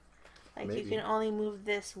mean. Like Maybe. you can only move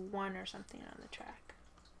this 1 or something on the track.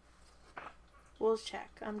 We'll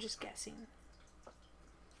check. I'm just guessing.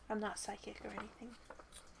 I'm not psychic or anything.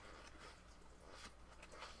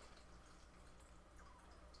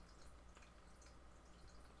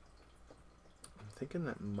 I'm thinking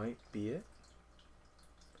that might be it.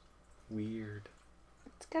 Weird.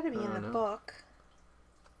 It's got to be in the book.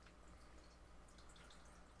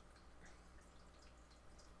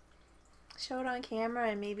 Show it on camera,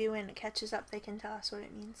 and maybe when it catches up, they can tell us what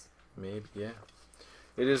it means. Maybe, yeah.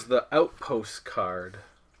 It is the Outpost card.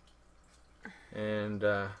 And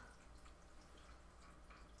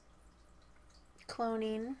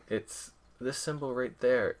cloning. it's this symbol right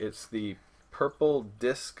there, it's the purple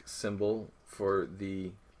disc symbol for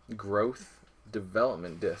the growth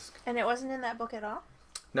development disc. And it wasn't in that book at all?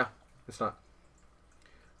 No, it's not.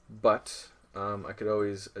 But I could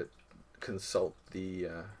always consult the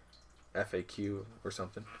FAQ or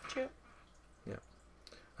something. True. Yeah.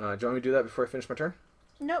 Do you want me to do that before I finish my turn?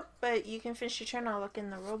 Nope, but you can finish your turn. I'll look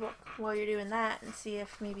in the rulebook while you're doing that and see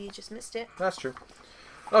if maybe you just missed it. That's true.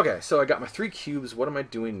 Okay, so I got my 3 cubes. What am I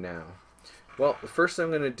doing now? Well, the first thing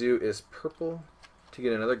I'm going to do is purple to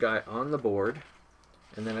get another guy on the board,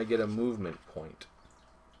 and then I get a movement point.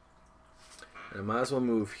 And I might as well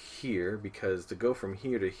move here, because to go from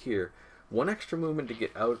here to here, 1 extra movement to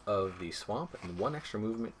get out of the swamp, and 1 extra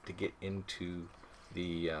movement to get into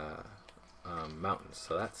the mountains.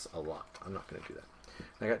 So that's a lot. I'm not going to do that.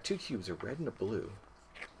 And I got 2 cubes, a red and a blue.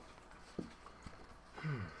 If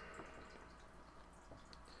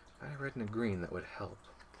I had a red and a green, that would help.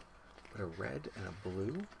 But a red and a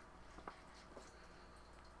blue?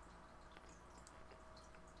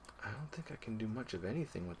 I don't think I can do much of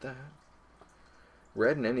anything with that.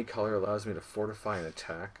 Red in any color allows me to fortify an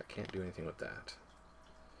attack. I can't do anything with that.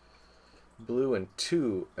 Blue and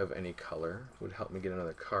 2 of any color would help me get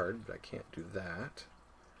another card, but I can't do that.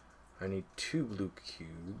 I need 2 blue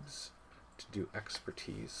cubes to do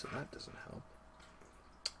expertise, so that doesn't help.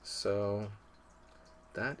 So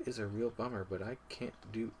that is a real bummer, but I can't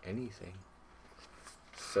do anything.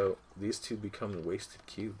 So these 2 become wasted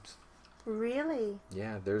cubes. Really?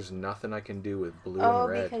 Yeah, there's nothing I can do with blue Oh,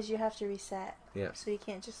 and red. because you have to reset. Yeah. So you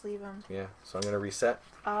can't just leave them. Yeah, so I'm going to reset.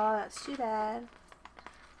 Oh, that's too bad.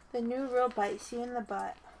 The new rule bites you in the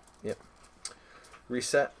butt. Yep.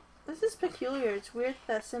 Reset. This is peculiar. It's weird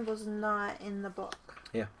that symbol's not in the book.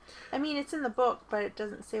 Yeah. I mean, it's in the book, but it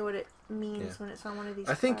doesn't say what it means when it's on one of these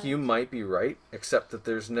I think cards. you might be right, except that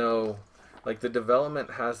there's no... Like, the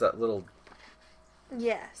development has that little...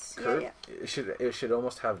 Yes. curve. Yeah. It should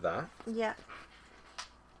almost have that. Yeah.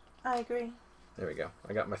 I agree. There we go.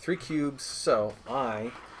 I got my 3 cubes, so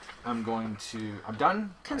I'm going to... I'm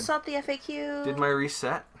done. Consult the FAQ. Did my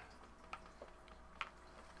reset.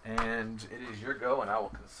 And it is your go, and I will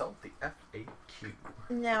consult the FAQ.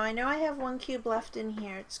 Now, I know I have 1 cube left in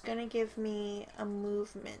here. It's going to give me a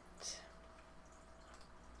movement.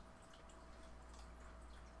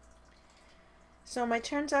 So my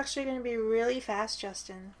turn's actually going to be really fast,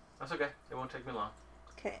 Justin. That's okay. It won't take me long.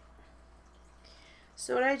 Okay.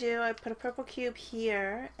 So what I do, I put a purple cube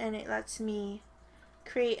here, and it lets me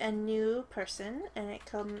create a new person, and it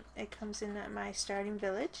comes in at my starting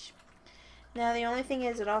village. Now the only thing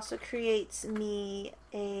is it also creates me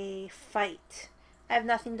a fight. I have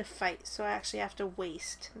nothing to fight, so I actually have to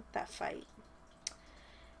waste that fight.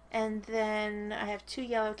 And then I have 2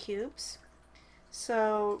 yellow cubes.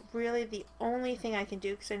 So really the only thing I can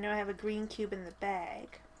do, because I know I have a green cube in the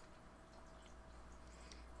bag,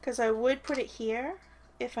 because I would put it here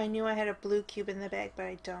if I knew I had a blue cube in the bag, but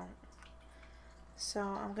I don't. So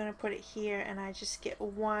I'm going to put it here, and I just get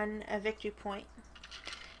a victory point.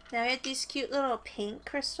 Now I had these cute little paint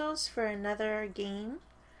crystals for another game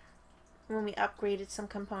when we upgraded some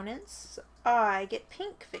components. So I get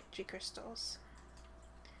pink victory crystals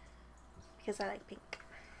because I like pink.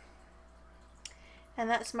 And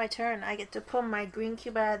that's my turn. I get to pull my green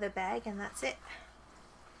cube out of the bag, and that's it.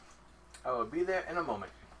 I will be there in a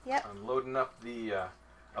moment. Yep. I'm loading up the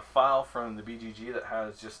a file from the BGG that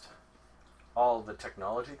has just all the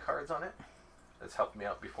technology cards on it. That's helped me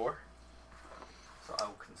out before. So I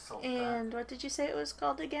will consult that. And what did you say it was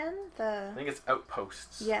called again? I think it's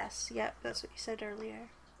Outposts. Yes, yep, that's what you said earlier.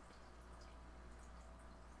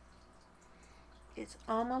 It's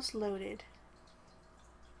almost loaded.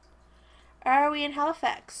 Are we in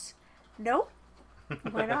Halifax? Nope.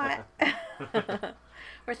 We're not.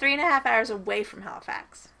 We're 3.5 hours away from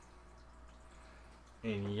Halifax.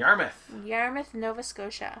 In Yarmouth. Yarmouth, Nova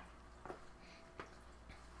Scotia.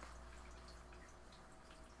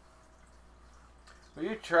 Will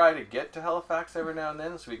you try to get to Halifax every now and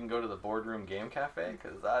then so we can go to the Boardroom Game Cafe?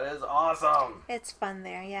 Because that is awesome. It's fun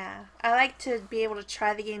there, yeah. I like to be able to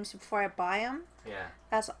try the games before I buy them. Yeah.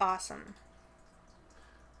 That's awesome.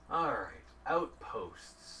 Alright.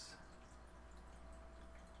 Outposts.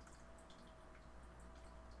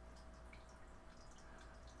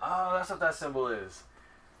 Oh, that's what that symbol is.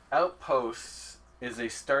 Outposts is a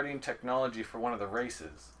starting technology for one of the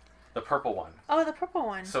races. The purple one. Oh, the purple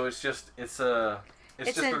one. So it's just a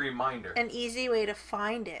reminder. An easy way to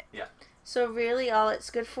find it. Yeah. So really all it's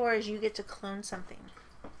good for is you get to clone something.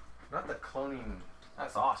 Not that cloning...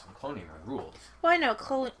 That's awesome. Cloning rules. Well, I know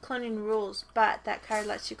cloning rules, but that card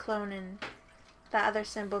lets you clone, and the other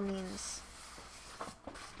symbol means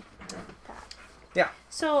that. Yeah.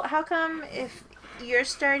 So how come if you're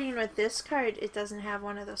starting with this card, it doesn't have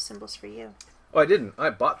one of those symbols for you? Oh, I didn't. I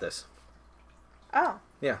bought this. Oh.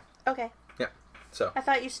 Yeah. Okay. Yeah. So. I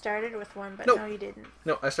thought you started with one, but Nope. no, you didn't.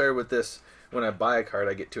 No, I started with this. When I buy a card,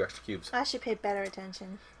 I get 2 extra cubes. I should pay better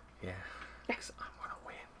attention. Yeah. 'Cause I want to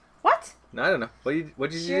win. What? No, I don't know.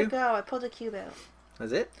 What did you Here do? go. I pulled a cube out.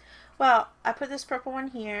 That's it? Well, I put this purple one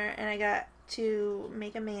here, and I got to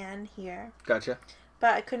make a man here. Gotcha.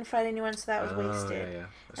 But I couldn't find anyone, so that was Oh, wasted. yeah.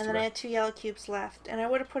 That's And then I had 2 yellow cubes left. And I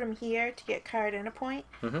would have put them here to get a card and a point,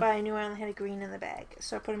 but I knew I only had a green in the bag.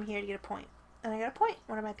 So I put them here to get a point. And I got a point.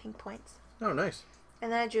 One of my pink points. Oh, nice.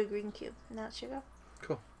 And then I drew a green cube. And now it should go.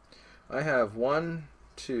 Cool. I have 1,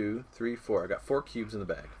 2, 3, 4. I got 4 cubes in the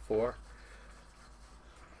bag. 4.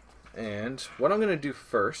 And what I'm going to do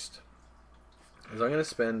first is I'm going to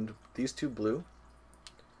spend these 2 blue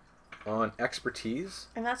on expertise.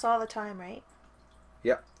 And that's all the time, right?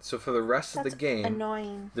 Yep. So for the rest of the game,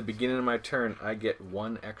 annoying. the beginning of my turn, I get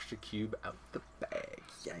 1 extra cube out the bag.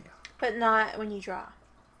 Yeah. But not when you draw.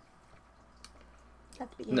 At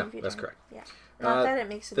the beginning of your that's turn. correct. Yeah. Not that it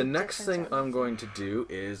makes a The big next thing difference, I'm going to do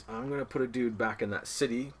is I'm going to put a dude back in that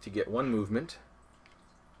city to get 1 movement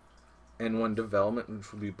and 1 development,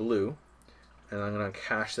 which will be blue. And I'm going to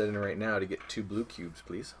cash that in right now to get 2 blue cubes,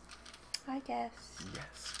 please. I guess.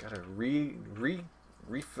 Yes, gotta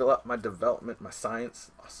refill up my development, my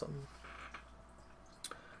science. Awesome.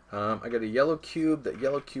 I got a yellow cube. That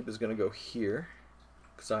yellow cube is gonna go here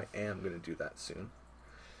because I am gonna do that soon.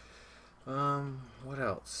 What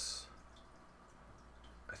else?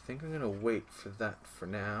 I think I'm gonna wait for that for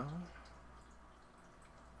now.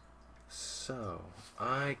 So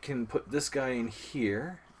I can put this guy in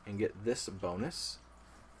here and get this bonus.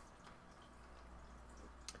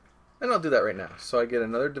 And I'll do that right now. So I get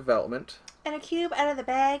another development. And a cube out of the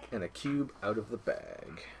bag. And a cube out of the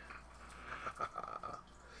bag.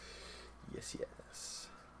 Yes, yes.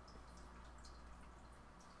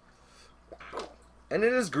 And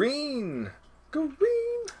it is green! Green!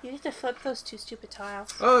 You need to flip those 2 stupid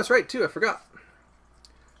tiles. Oh, that's right, too. I forgot.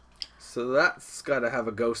 So that's got to have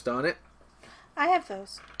a ghost on it. I have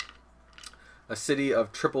those. A city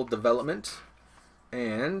of triple development.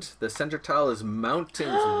 And the center tile is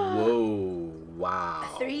mountains. Whoa.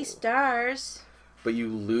 Wow. 3 stars. But you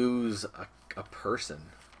lose a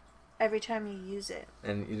person. Every time you use it.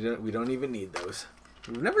 And we don't even need those.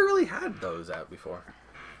 We've never really had those out before.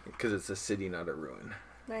 Because it's a city, not a ruin.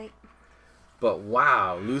 Right. But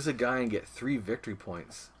wow, lose a guy and get 3 victory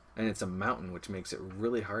points. And it's a mountain, which makes it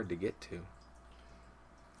really hard to get to.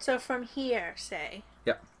 So from here, say.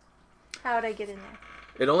 Yep. How would I get in there?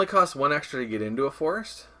 It only costs 1 extra to get into a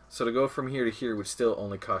forest. So to go from here to here would still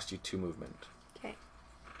only cost you 2 movement. Okay.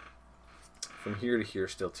 From here to here,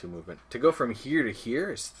 still 2 movement. To go from here to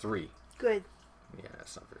here is 3. Good. Yeah,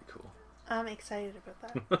 that's not very cool. I'm excited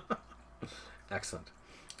about that. Excellent.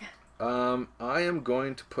 I am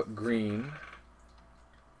going to put green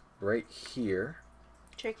right here.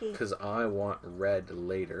 Tricky. Because I want red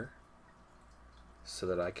later. So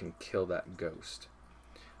that I can kill that ghost.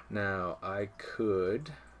 Now, I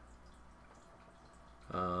could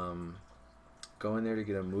go in there to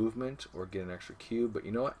get a movement or get an extra cube. But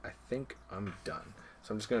you know what? I think I'm done.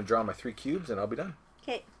 So I'm just going to draw my 3 cubes and I'll be done.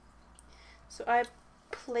 Okay. So I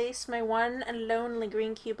place my 1 and lonely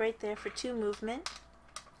green cube right there for 2 movement.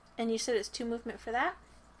 And you said it's 2 movement for that?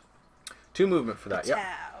 2 movement for that, yep.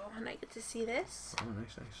 And I get to see this. Oh,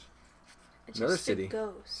 nice, nice. It's Another just city. A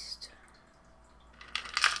ghost.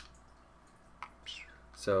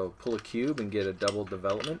 So pull a cube and get a double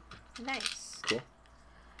development. Nice. Cool.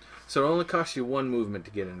 So it only costs you 1 movement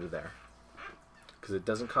to get into there. Because it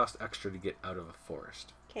doesn't cost extra to get out of a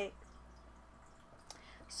forest. Okay.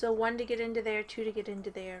 So 1 to get into there, 2 to get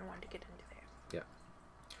into there, and 1 to get into there. Yeah.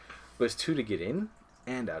 But it's 2 to get in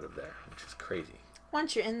and out of there, which is crazy.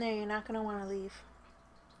 Once you're in there, you're not going to want to leave.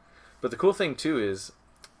 But the cool thing, too, is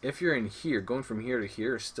if you're in here, going from here to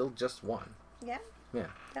here is still just 1. Yeah. Yeah.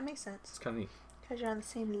 That makes sense. It's kind of neat. Because you're on the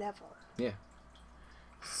same level. Yeah.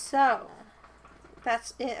 So,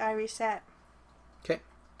 that's it. I reset. Okay.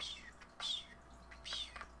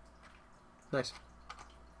 Nice.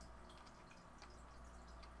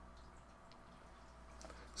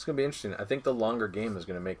 It's going to be interesting. I think the longer game is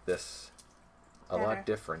going to make this a lot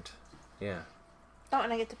different. Yeah. Oh,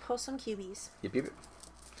 and I get to pull some cubies. Yep, yep, yep.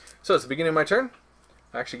 So it's the beginning of my turn.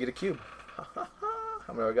 I actually get a cube.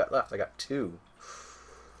 How many I got left? I got 2.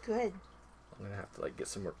 Good. I'm going to have to get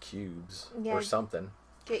some more cubes Yeah, or something.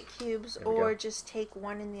 Get cubes There we or go. just take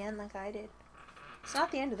 1 in the end like I did. It's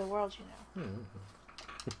not the end of the world, you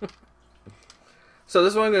know. So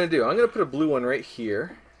this is what I'm going to do. I'm going to put a blue one right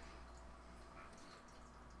here.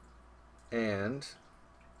 And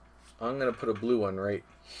I'm going to put a blue one right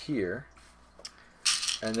here.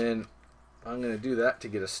 And then I'm going to do that to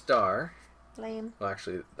get a star. Lame. Well,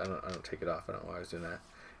 actually, I don't take it off. I don't know why I was doing that.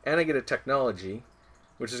 And I get a technology,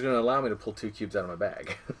 which is going to allow me to pull 2 cubes out of my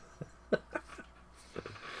bag.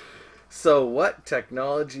 So what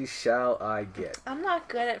technology shall I get? I'm not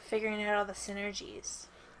good at figuring out all the synergies.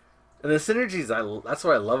 And the synergies, that's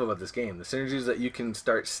what I love about this game. The synergies that you can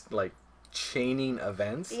start, like, chaining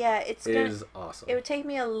events is awesome. It would take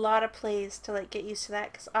me a lot of plays to, like, get used to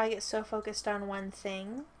that, because I get so focused on one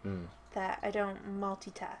thing that I don't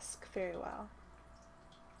multitask very well.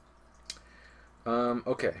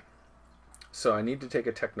 Okay. So I need to take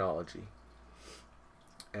a technology.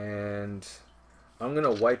 And I'm going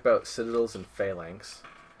to wipe out citadels and phalanx.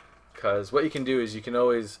 Because what you can do is you can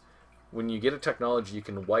always, when you get a technology, you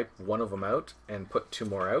can wipe one of them out and put 2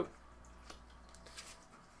 more out.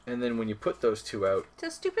 And then when you put those 2 out... So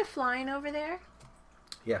stupid flying over there?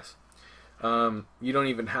 Yes. You don't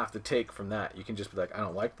even have to take from that. You can just be like, I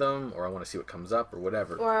don't like them, or I want to see what comes up, or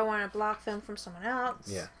whatever. Or I want to block them from someone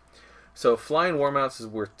else. Yeah. So flying war mounts is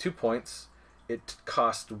worth 2 points. It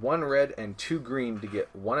costs 1 red and 2 green to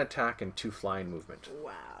get 1 attack and 2 flying movement.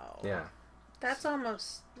 Wow. Yeah. That's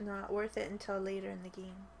almost not worth it until later in the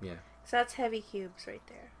game. Yeah. So that's heavy cubes right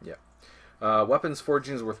there. Yeah. Weapons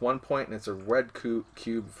forging is worth 1 point, and it's a red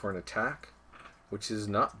cube for an attack, which is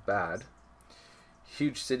not bad.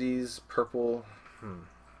 Huge cities, purple.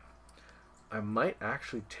 I might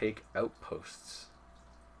actually take outposts.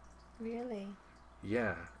 Really?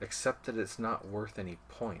 Yeah, except that it's not worth any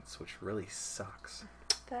points, which really sucks.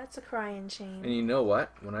 That's a crying shame. And you know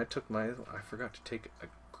what? When I took I forgot to take a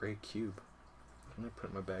gray cube. I'm going to put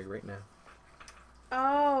it in my bag right now.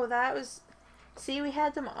 Oh, that was... See, we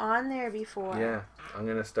had them on there before. Yeah, I'm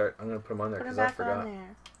going to put them on there because I forgot. On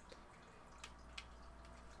there.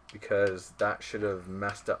 Because that should have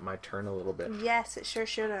messed up my turn a little bit. Yes, it sure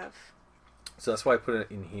should have. So that's why I put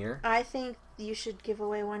it in here. I think you should give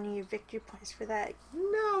away one of your victory points for that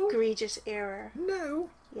No. egregious error. No.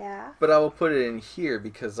 Yeah? But I will put it in here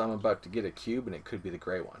because I'm about to get a cube and it could be the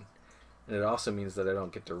gray one. And it also means that I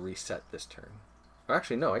don't get to reset this turn. Or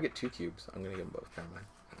actually, no, I get 2 cubes. I'm going to get them both. Never mind.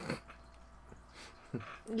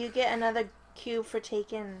 You get another cube for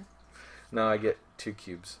taking... No, I get 2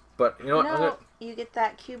 cubes. But you know what? No, you get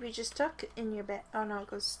that cube you just took in your bed. Oh no, it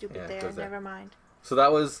goes stupid Yeah, there. goes there. Never mind. So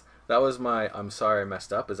that was my I'm sorry I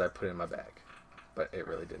messed up, as I put it in my bag. But it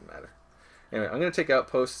really didn't matter. Anyway, I'm going to take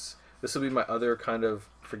outposts. This will be my other kind of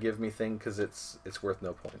forgive me thing because it's worth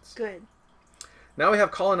no points. Good. Now we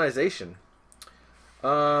have colonization.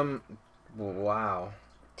 Wow.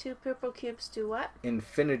 2 purple cubes do what?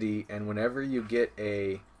 Infinity, and whenever you get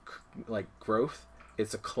a growth,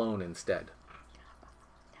 it's a clone instead.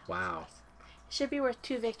 Wow. Should be worth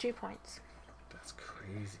 2 victory points. That's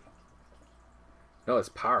crazy. No, it's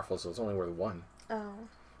powerful, so it's only worth 1. Oh.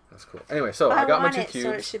 That's cool. Anyway, so I got my 2 cubes.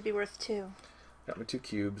 So it should be worth 2. Got my 2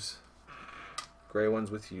 cubes. Gray ones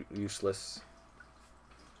with useless.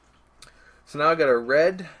 So now I got a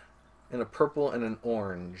red and a purple and an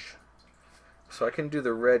orange. So I can do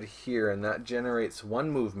the red here, and that generates 1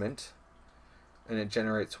 movement, and it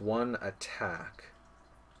generates 1 attack.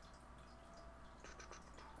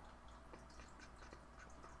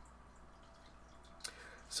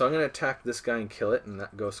 So I'm going to attack this guy and kill it, and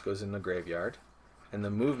that ghost goes in the graveyard. And the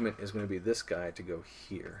movement is going to be this guy to go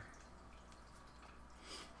here.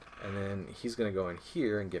 And then he's going to go in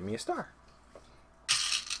here and give me a star.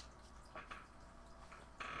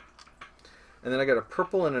 And then I got a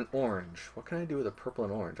purple and an orange. What can I do with a purple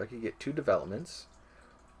and orange? I could get 2 developments.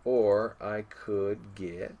 Or I could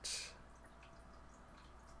get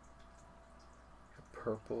a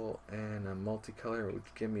purple and a multicolor, which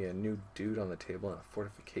would give me a new dude on the table and a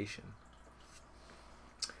fortification.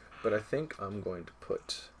 But I think I'm going to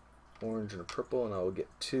put orange and a purple, and I will get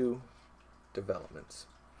 2 developments.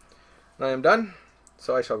 And I am done,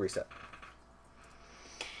 so I shall reset.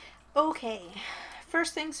 Okay.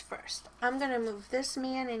 First things first. I'm going to move this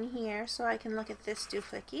man in here so I can look at this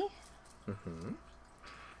doohickey. I'm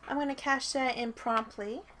going to cash that in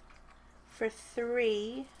promptly for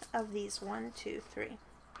 3 of these. 1, 2, 3.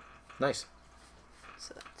 Nice.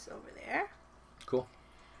 So that's over there. Cool.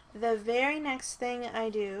 The very next thing I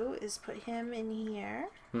do is put him in here,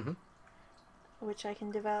 which I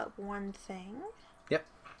can develop 1 thing. Yep.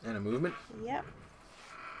 And a movement. Yep.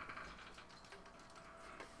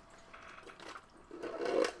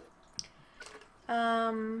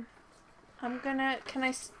 I'm gonna,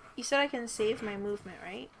 you said I can save my movement,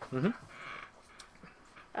 right?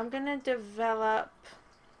 I'm gonna develop,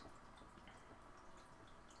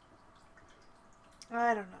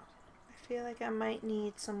 I don't know. I feel like I might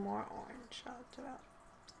need some more orange. I'll develop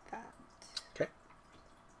that. Okay.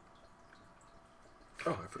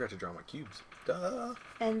 Oh, I forgot to draw my cubes. Duh.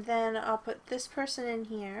 And then I'll put this person in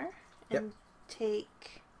here and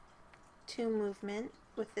take 2 movement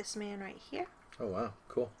with this man right here. Oh, wow.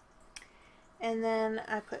 Cool. And then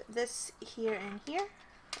I put this here and here.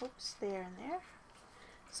 Oops, there and there.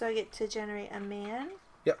 So I get to generate a man.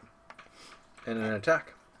 Yep. And an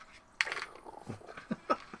attack.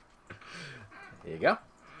 There you go.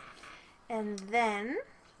 And then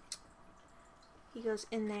he goes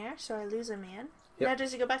in there, so I lose a man. Yep. Now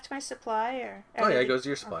does he go back to my supply or? Oh yeah, it goes to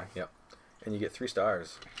your supply. Yep. And you get 3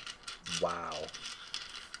 stars. Wow.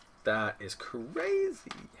 That is crazy.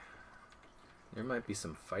 There might be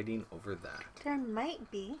some fighting over that. There might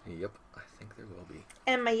be. Yep, I think there will be.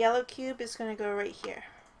 And my yellow cube is going to go right here.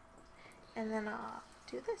 And then I'll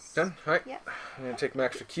do this. Done? Alright. Yep. I'm going to take my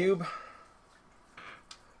extra cube.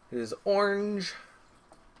 It is orange.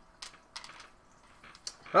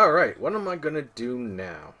 Alright, what am I going to do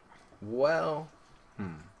now? Well,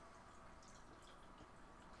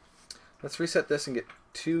 let's reset this and get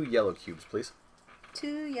 2 yellow cubes, please.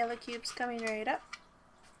 2 yellow cubes coming right up.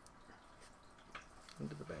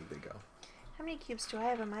 Into the bag they go. How many cubes do I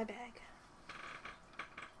have in my bag?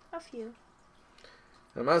 A few.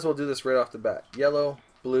 I might as well do this right off the bat. Yellow,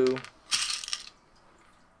 blue,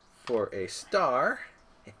 for a star.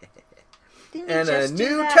 And a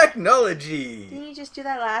new technology. Didn't you just do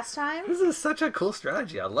that last time? This is such a cool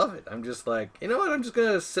strategy. I love it. I'm just like, you know what? I'm just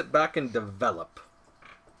going to sit back and develop.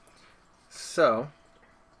 So,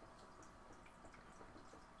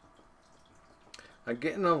 I'm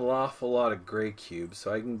getting an awful lot of gray cubes,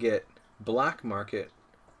 so I can get black market,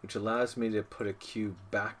 which allows me to put a cube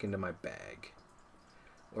back into my bag.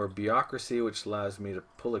 Or bureaucracy, which allows me to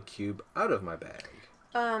pull a cube out of my bag.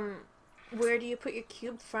 Where do you put your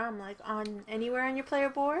cube from? Like on anywhere on your player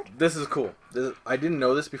board? This is cool. I didn't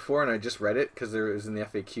know this before, and I just read it because it was in the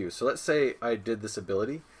FAQ. So let's say I did this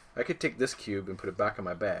ability. I could take this cube and put it back in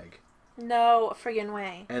my bag. No friggin'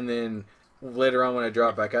 way. And then later on when I draw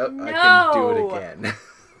it back out, I can do it again.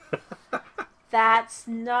 That's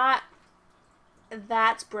not...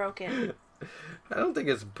 That's broken. I don't think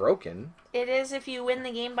it's broken. It is if you win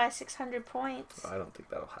the game by 600 points. I don't think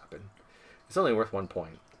that'll happen. It's only worth 1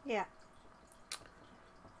 point. Yeah.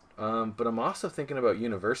 But I'm also thinking about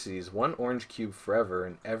universities. 1 orange cube forever,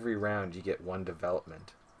 and every round you get 1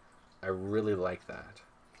 development. I really like that.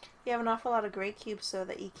 You have an awful lot of gray cubes so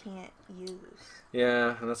that you can't use.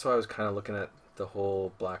 Yeah, and that's why I was kind of looking at the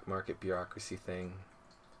whole black market bureaucracy thing.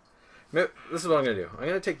 This is what I'm going to do. I'm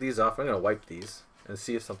going to take these off. I'm going to wipe these and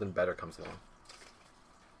see if something better comes along.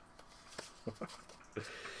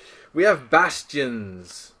 We have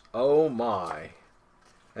bastions. Oh my.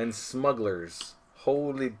 And smugglers.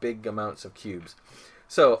 Holy big amounts of cubes.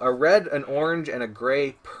 So, a red, an orange, and a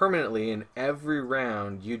gray permanently in every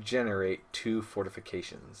round you generate 2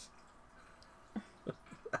 fortifications.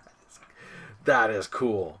 That is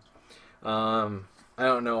cool. I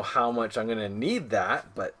don't know how much I'm going to need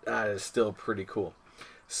that, but that is still pretty cool.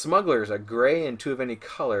 Smugglers, a gray and 2 of any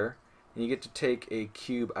color, and you get to take a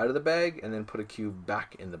cube out of the bag and then put a cube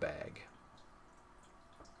back in the bag.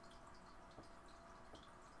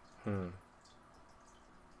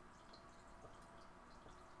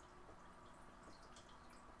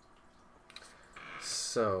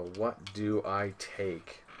 So, what do I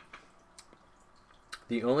take?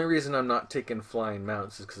 The only reason I'm not taking flying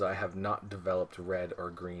mounts is because I have not developed red or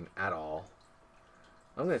green at all.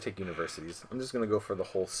 I'm going to take universities. I'm just going to go for the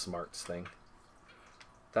whole smarts thing.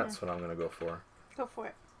 That's what I'm going to go for. Go for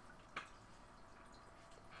it.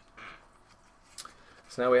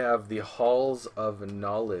 So now we have the Halls of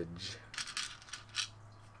Knowledge,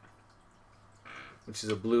 which is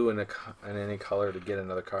a blue and any color to get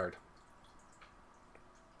another card.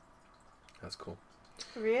 That's cool.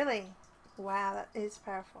 Really? Wow, that is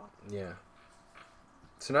powerful. Yeah.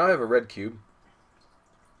 So now I have a red cube.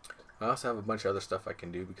 I also have a bunch of other stuff I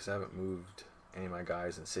can do because I haven't moved any of my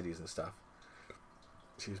guys and cities and stuff.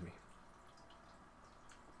 Excuse me.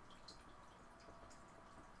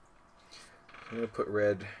 I'm going to put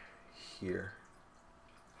red here.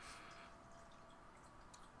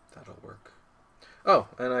 That'll work. Oh,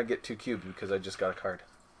 and I get 2 cubes because I just got a card.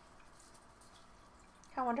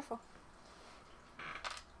 How wonderful.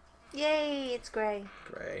 Yay, it's gray.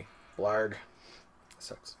 Gray. Blarg.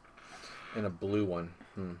 Sucks. And a blue one.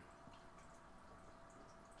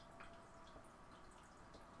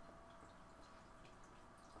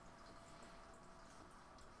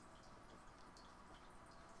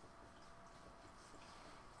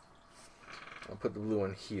 I'll put the blue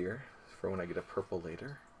one here for when I get a purple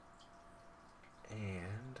later.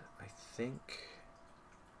 think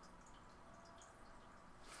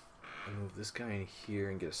I'll move this guy in here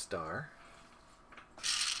and get a star.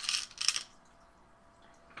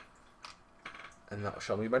 And that will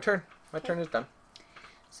show me my turn. My turn is done.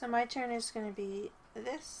 So my turn is going to be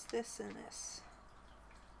this, this, and this.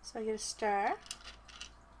 So I get a star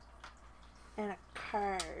and a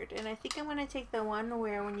card. And I think I'm going to take the one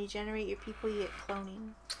where when you generate your people, you get cloning.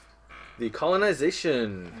 The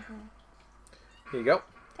colonization. Here you go.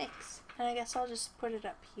 Thanks. And I guess I'll just put it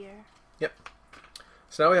up here. Yep.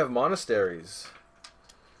 So now we have monasteries.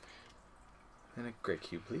 And a great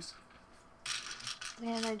cube, please.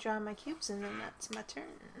 And I draw my cubes and then that's my turn.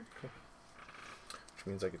 Okay. Which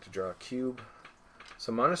means I get to draw a cube.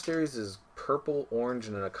 So monasteries is purple, orange,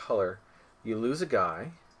 and in a color. You lose a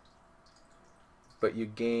guy, but you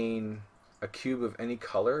gain a cube of any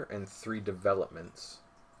color and 3 developments.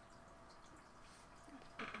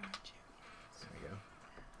 There we go.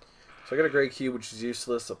 So I got a gray cube, which is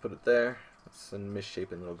useless. I'll put it there. It's a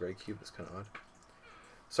misshapen little gray cube. That's kind of odd.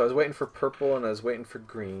 So I was waiting for purple and I was waiting for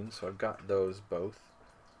green, so I've got those both.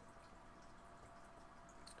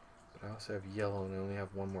 But I also have yellow and I only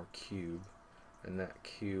have one more cube. And that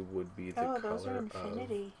cube would be the color those are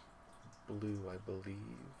infinity. Of blue, I believe.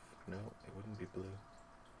 No, it wouldn't be blue.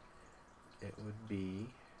 It would be...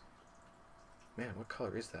 Man, what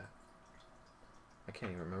color is that? I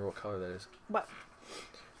can't even remember what color that is. What?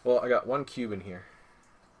 Well, I got one cube in here.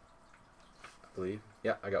 I believe.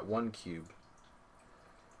 Yeah, I got one cube.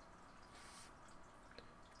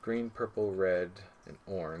 Green, purple, red, and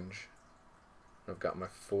orange. I've got my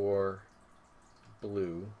 4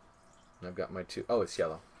 blue. And I've got my 2... Oh, it's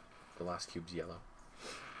yellow. The last cube's yellow.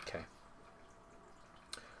 Okay.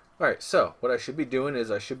 Alright, so what I should be doing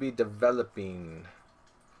is I should be developing.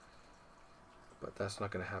 But that's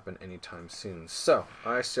not going to happen anytime soon. So,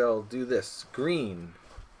 I shall do this. Green.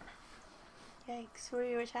 Yikes, who are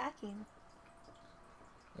you attacking?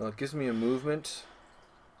 Well, it gives me a movement.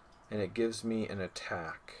 And it gives me an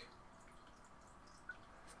attack.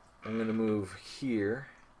 I'm going to move here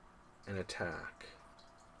and attack.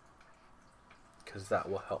 Because that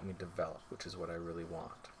will help me develop, which is what I really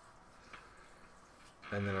want.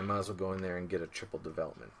 And then I might as well go in there and get a triple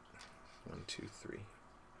development. 1, 2, 3.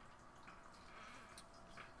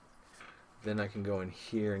 Then I can go in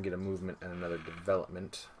here and get a movement and another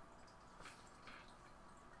development.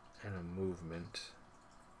 And a movement.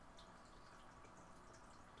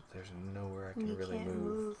 There's nowhere I can really move. You can't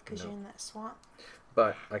move because you're in that swamp.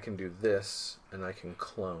 But I can do this, and I can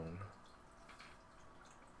clone.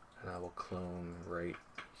 And I will clone right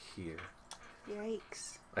here.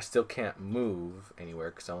 Yikes. I still can't move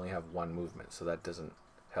anywhere because I only have 1 movement, so that doesn't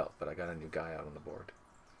help. But I got a new guy out on the board.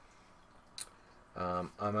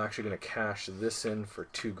 I'm actually going to cash this in for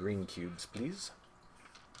 2 green cubes, please.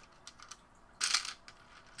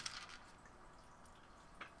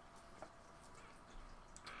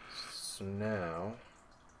 So now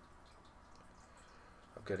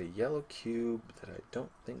I've got a yellow cube that I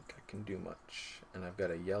don't think I can do much. And I've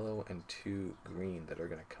got a yellow and 2 green that are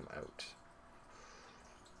going to come out.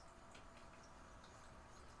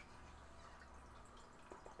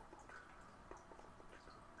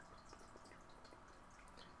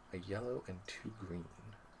 A yellow and 2 green.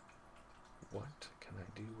 What can I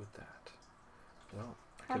do with that? Well,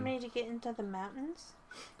 How many to get into the mountains?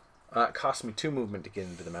 It cost me 2 movement to get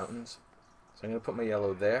into the mountains. So I'm going to put my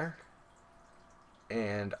yellow there.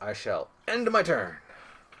 And I shall end my turn.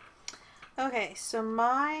 Okay, so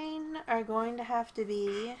mine are going to have to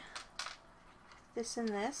be this and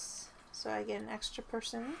this. So I get an extra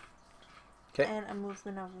person. Okay. And a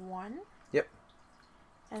movement of 1. Yep.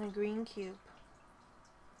 And a green cube.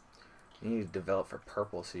 You need to develop for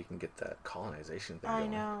purple so you can get that colonization thing going. I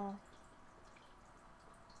know.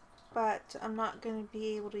 But I'm not going to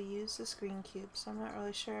be able to use this green cube, so I'm not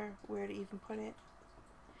really sure where to even put it.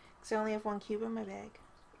 Because I only have 1 cube in my bag.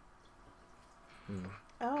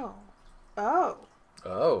 Oh. Oh. Oh.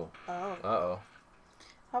 Oh. Uh-oh.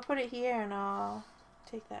 I'll put it here and I'll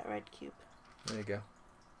take that red cube. There you go.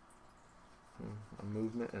 A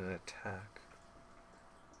movement and an attack.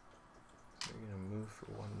 You're going to move for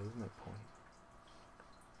 1 movement point.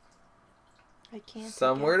 I can't.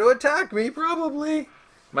 Somewhere to attack me, probably.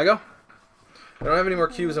 I go? I don't have any more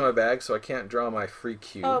cubes in my bag, so I can't draw my free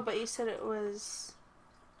cube. Oh, but you said it was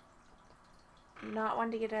not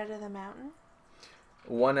 1 to get out of the mountain?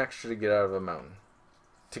 1 extra to get out of a mountain.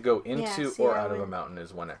 To go into or out of a mountain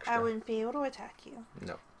is 1 extra. I wouldn't be able to attack you.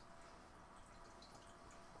 No.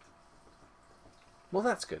 Well,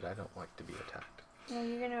 that's good. I don't like to be attacked. No,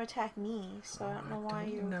 you're going to attack me, so I don't know why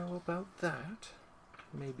you... I don't know about that.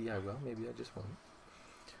 Maybe I will. Maybe I just won't.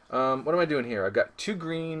 What am I doing here? I've got 2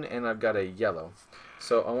 green and I've got a yellow.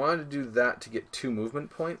 So I wanted to do that to get 2 movement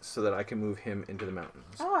points so that I can move him into the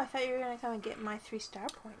mountains. Oh, I thought you were going to come and get my 3 star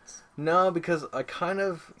points. No, because I kind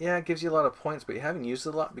of, yeah, it gives you a lot of points, but you haven't used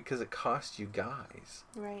it a lot because it costs you guys.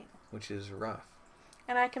 Right. Which is rough.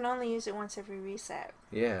 And I can only use it once every reset.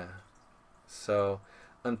 Yeah. So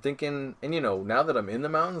I'm thinking, and you know, now that I'm in the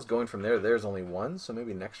mountains, going from there's only 1, so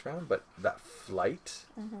maybe next round, but that flight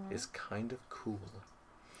is kind of cool.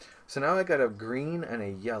 So now I got a green and a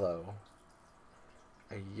yellow.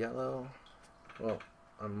 A yellow. Well,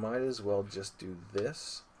 I might as well just do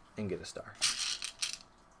this and get a star.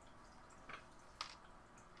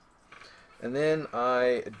 And then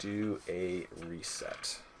I do a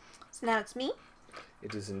reset. So now it's me?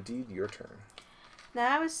 It is indeed your turn.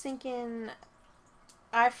 Now I was thinking,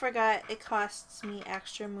 I forgot it costs me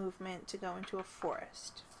extra movement to go into a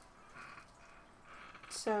forest.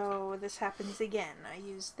 So this happens again. I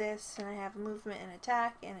use this and I have movement and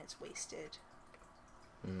attack and it's wasted.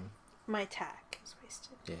 My attack is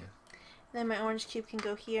wasted. Yeah. Then my orange cube can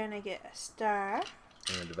go here and I get a star.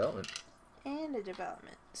 And a development. And a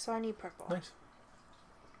development. So I need purple. Nice.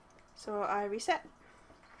 So I reset.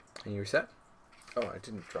 And you reset? Oh, I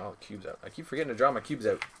didn't draw the cubes out. I keep forgetting to draw my cubes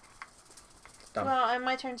out. Dumb. Well, and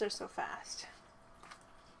my turns are so fast.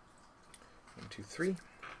 1, 2, 3.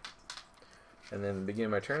 And then beginning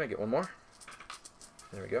of my turn, I get 1 more.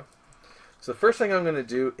 There we go. So the first thing I'm going to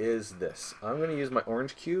do is this. I'm going to use my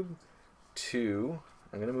orange cube to...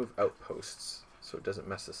 I'm going to move outposts so it doesn't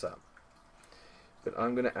mess us up. But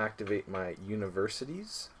I'm going to activate my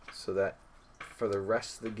universities so that for the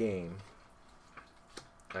rest of the game,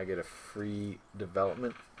 I get a free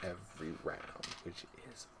development every round, which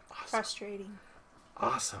is awesome. Frustrating.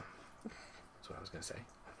 Awesome. That's what I was going to say.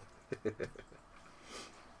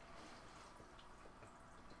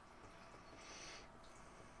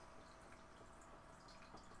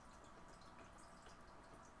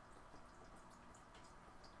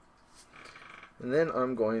 And then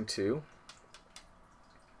I'm going to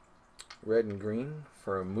red and green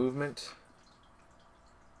for a movement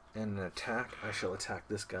and an attack. I shall attack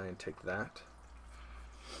this guy and take that.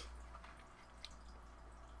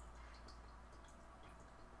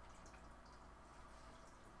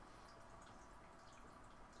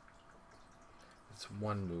 It's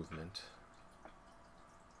 1 movement.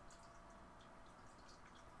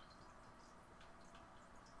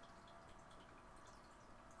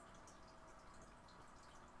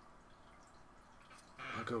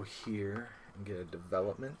 I'll go here and get a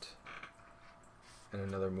development and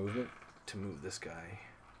another movement to move this guy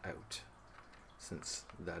out, since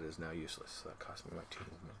that is now useless. So that cost me my 2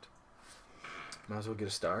 movement. Might as well get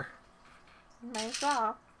a star. Might as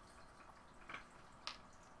well.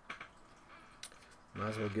 Might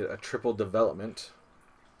as well get a triple development.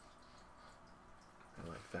 I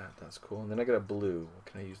like that. That's cool. And then I got a blue. What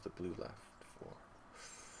can I use the blue left for?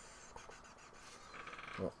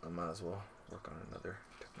 Well, I might as well work on another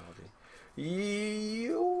technology.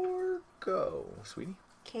 Your go, sweetie.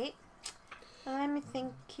 Okay. Let me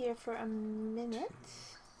think here for a minute.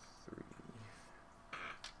 2,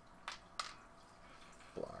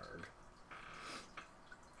 3. Blarg.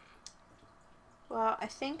 Well, I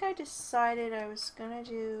think I decided I was gonna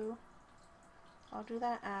do... I'll do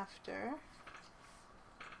that after.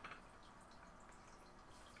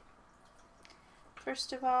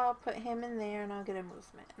 First of all, I'll put him in there and I'll get a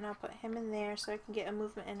movement. And I'll put him in there so I can get a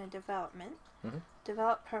movement and a development.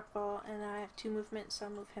 Develop purple, and I have 2 movements, so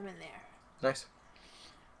I'll move him in there. Nice.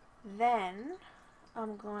 Then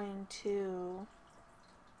I'm going to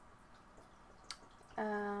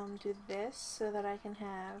do this so that I can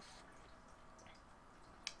have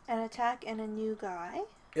an attack and a new guy.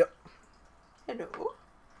 Yep. Hello.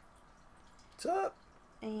 What's up?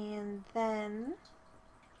 And then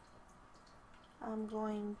I'm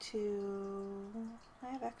going to... I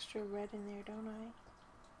have extra red in there, don't I?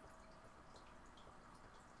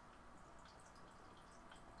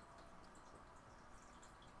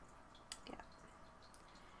 Yeah.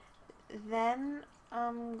 Then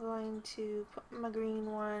I'm going to put my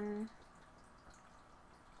green one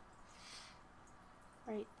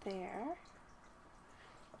right there.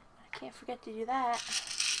 I can't forget to do that.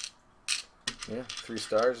 Yeah, 3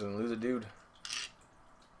 stars and lose a dude.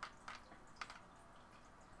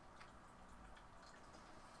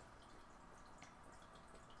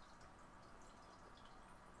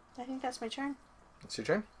 I think that's my turn. It's your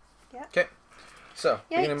turn? Yeah. Okay. So,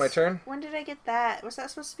 beginning of my turn? When did I get that? Was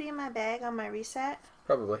that supposed to be in my bag on my reset?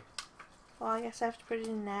 Probably. Well, I guess I have to put it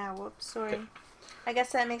in now. Whoops, sorry. Okay. I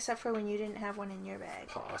guess that makes up for when you didn't have one in your bag.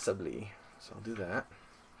 Possibly. So I'll do that.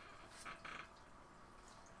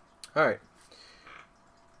 Alright.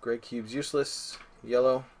 Gray cube's useless.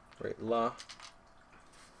 Yellow. Right, la.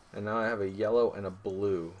 And now I have a yellow and a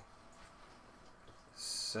blue.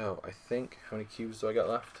 So, I think, how many cubes do I got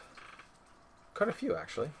left? Quite a few,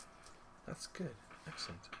 actually. That's good.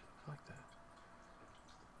 Excellent. I like that.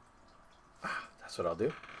 Ah, that's what I'll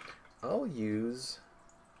do. I'll use...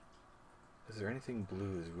 Is there anything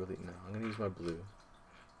blue is really... No, I'm going to use my blue.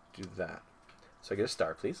 Do that. So I get a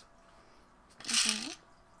star, please.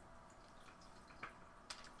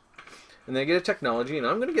 And then I get a technology, and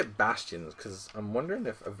I'm going to get bastions, because I'm wondering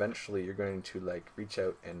if eventually you're going to, like, reach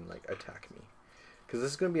out and, like, attack me. Because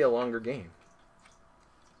this is going to be a longer game.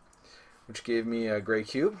 Which gave me a gray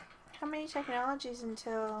cube. How many technologies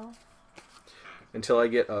until... Until I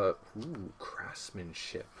get a... Ooh,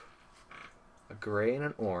 craftsmanship. A gray and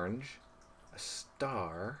an orange. A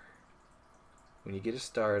star. When you get a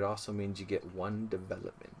star, it also means you get 1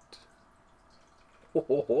 development. Ho,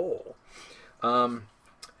 ho, ho.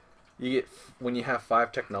 You get... When you have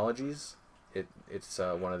 5 technologies, it's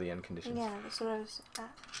one of the end conditions. Yeah, that's what I was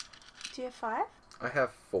at. Do you have 5? I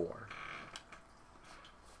have 4.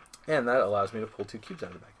 And that allows me to pull 2 cubes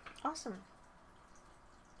out of the bag. Awesome.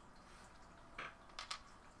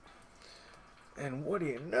 And what do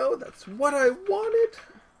you know? That's what I wanted.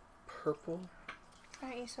 Purple.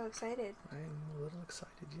 Aren't you so excited? I'm a little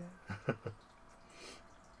excited, yeah.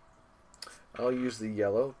 I'll use the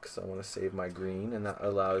yellow because I want to save my green, and that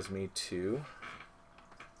allows me to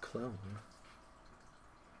clone.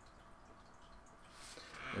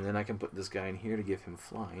 And then I can put this guy in here to give him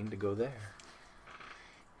flying to go there.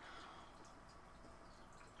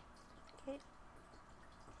 Okay.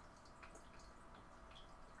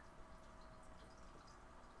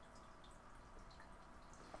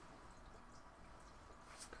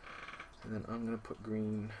 And then I'm going to put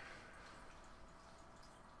green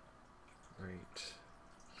right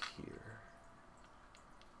here.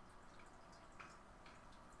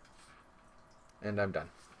 And I'm done.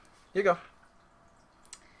 Here you go.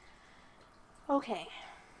 Okay.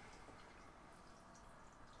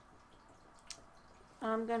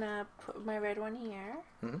 I'm gonna put my red one here.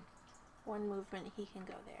 Mm-hmm. 1 movement, he can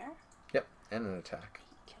go there. Yep, and an attack.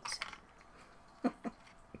 He kills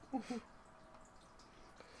him.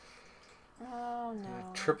 Oh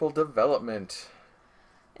no. Triple development.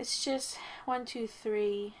 It's just 1, 2,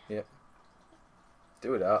 3. Yep.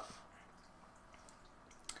 Do it up.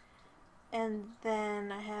 And then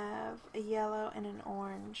I have a yellow and an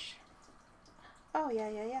orange. Oh, yeah.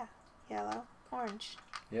 Yellow, orange.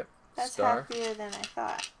 Yep. That's Star. happier than I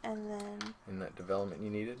thought. And then... In that development you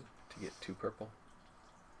needed to get 2 purple.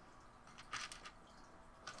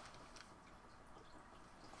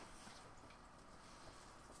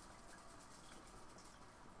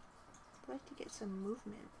 I'd like to get some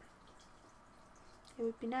movement. It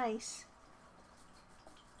would be nice.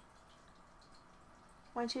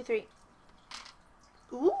 1, 2, 3.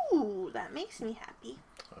 Ooh, that makes me happy.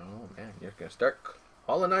 Oh man, you're gonna start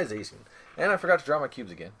colonization. And I forgot to draw my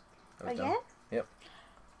cubes again. I was Again? done. Yep.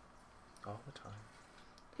 All the time.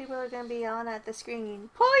 People are going to be yelling at the screen,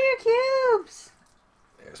 pull your cubes!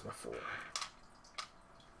 There's my 4.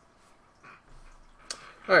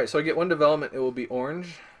 Alright, so I get 1 development. It will be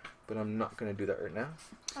orange, but I'm not going to do that right now.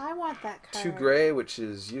 I want that card. 2 gray, which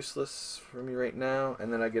is useless for me right now.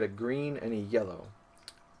 And then I get a green and a yellow.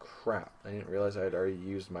 Crap. I didn't realize I had already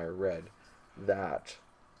used my red. That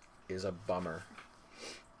is a bummer.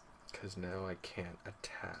 Because now I can't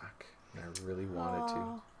attack. And I really wanted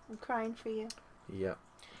to. I'm crying for you. Yep.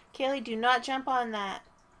 Kaylee, do not jump on that.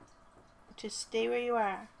 Just stay where you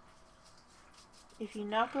are. If you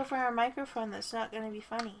knock over our microphone, that's not going to be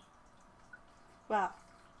funny. Well,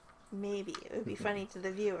 maybe. It would be funny to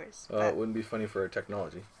the viewers. It wouldn't be funny for our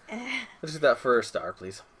technology. Let's do that for a star,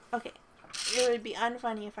 please. Okay. It would be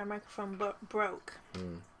unfunny if our microphone broke.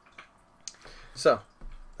 So,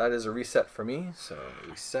 that is a reset for me. So,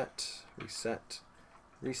 reset, reset,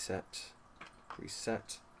 reset,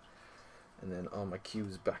 reset. And then all my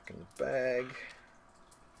cubes back in the bag.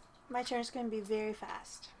 My turn is going to be very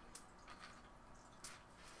fast.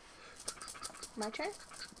 My turn?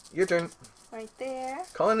 Your turn. Right there.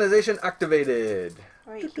 Colonization activated.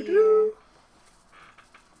 Right here.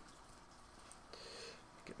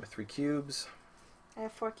 Get my 3 cubes. I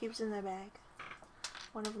have 4 cubes in the bag.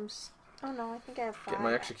 One of them's... Oh no, I think I have 5. Get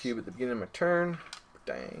my extra cube at the beginning of my turn.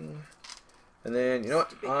 Dang. And then, you know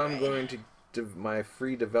what? I'm going to... My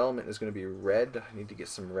free development is going to be red. I need to get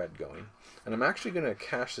some red going. And I'm actually going to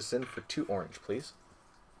cash this in for 2 orange, please.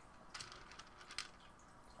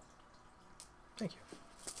 Thank you.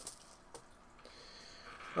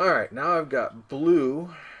 Alright, now I've got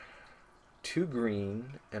blue, 2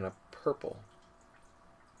 green and a purple.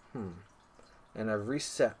 And I've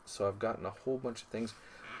reset, so I've gotten a whole bunch of things.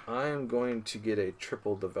 I'm going to get a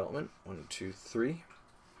triple development. 1, 2, 3.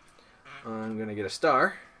 I'm going to get a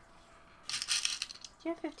star. Do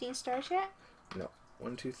you have 15 stars yet? No.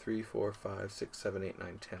 1, 2, 3, 4, 5, 6, 7, 8,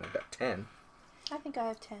 9, 10. I've got 10. I think I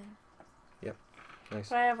have 10. Yep. Nice.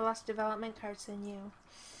 But I have less development cards than you.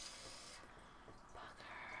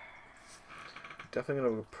 Definitely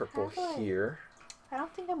going to go purple here. I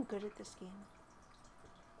don't think I'm good at this game.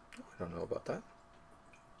 I don't know about that.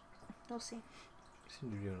 We'll see. You seem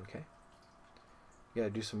to be doing okay. You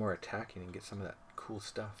gotta do some more attacking and get some of that cool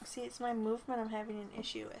stuff. See, it's my movement I'm having an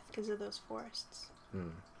issue with because of those forests.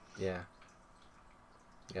 Yeah.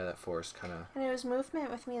 Yeah, that forest kind of... And it was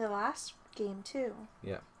movement with me the last game, too.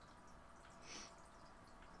 Yeah.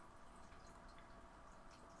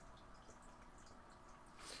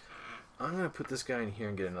 I'm going to put this guy in here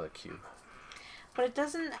and get another cube. But it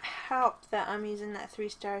doesn't help that I'm using that 3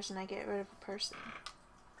 stars and I get rid of a person.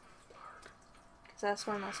 Because that's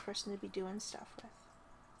one less person to be doing stuff with.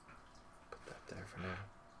 Put that there for now.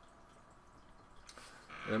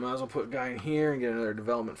 And I might as well put a guy in here and get another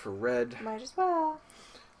development for red. Might as well.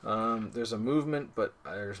 There's a movement, but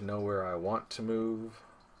there's nowhere I want to move.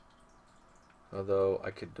 Although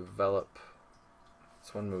I could develop...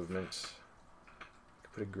 It's one movement. I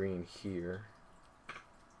could put a green here.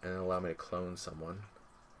 And allow me to clone someone.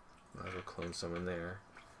 Might as well clone someone there.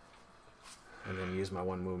 And then use my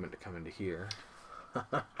one movement to come into here.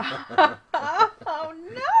 Oh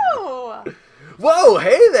no! Whoa,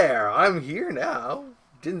 hey there! I'm here now.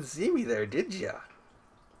 Didn't see me there, did ya?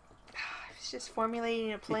 I was just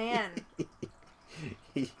formulating a plan.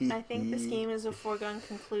 I think this game is a foregone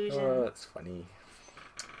conclusion. Oh, that's funny.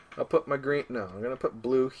 I'll put my green... No, I'm going to put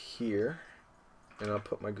blue here. And I'll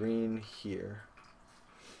put my green here.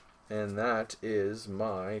 And that is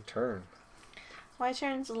my turn. My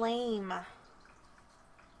turn's lame.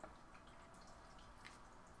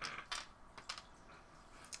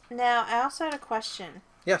 Now, I also had a question.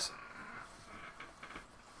 Yes.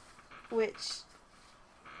 Which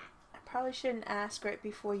I probably shouldn't ask right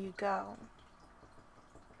before you go.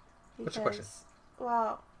 What's your question?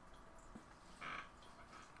 Well...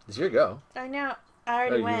 It's your go. I know. I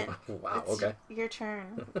already went. Wow, It's okay. your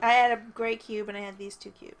turn. I had a gray cube and I had these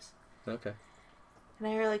 2 cubes. Okay. And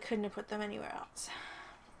I really couldn't have put them anywhere else.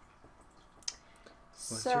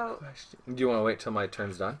 What's your question? Do you want to wait till my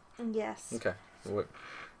turn's done? Yes. Okay.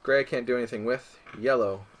 Gray I can't do anything with.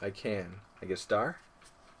 Yellow I can. I get a star.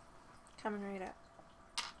 Coming right up.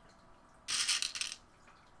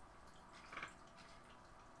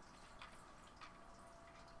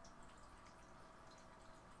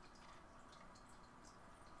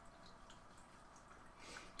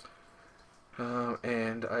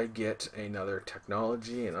 And I get another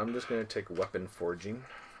technology, and I'm just going to take weapon forging.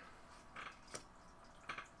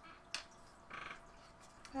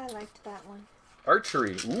 I liked that one.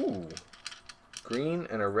 Archery. Ooh. Green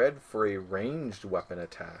and a red for a ranged weapon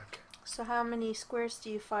attack. So how many squares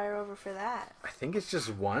do you fire over for that? I think it's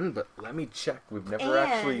just 1, but let me check. We've never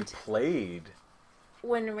actually played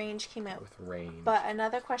when range came out. with range. But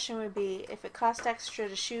another question would be, if it cost extra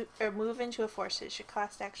to shoot or move into a forest, it should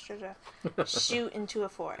cost extra to shoot into a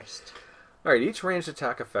forest. Alright, each ranged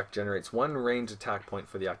attack effect generates 1 ranged attack point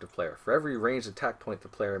for the active player. For every ranged attack point, the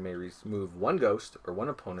player may remove 1 ghost or 1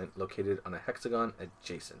 opponent located on a hexagon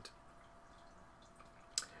adjacent.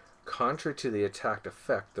 Contrary to the attacked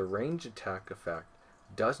effect, the ranged attack effect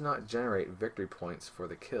does not generate victory points for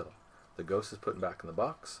the kill. The ghost is put back in the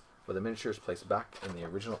box, but the miniature is placed back in the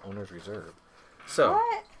original owner's reserve. So,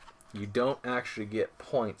 What? you don't actually get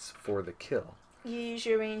points for the kill. You use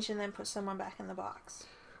your range and then put someone back in the box.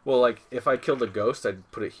 Well, like, if I killed a ghost, I'd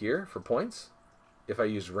put it here for points. If I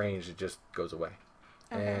use range, it just goes away.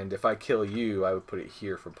 Okay. And if I kill you, I would put it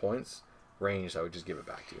here for points. Ranged, I would just give it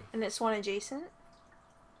back to you. And it's one adjacent?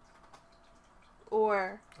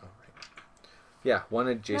 Or... Oh, right. Yeah, 1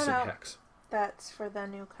 adjacent No. hex. That's for the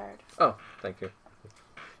new card. Oh, thank you.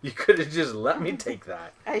 You could have just let me take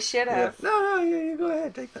that. I should have. Yeah. No, you go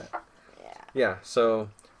ahead, take that. Yeah. Yeah, so,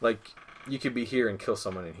 like, you could be here and kill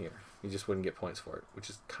someone in here. You just wouldn't get points for it, which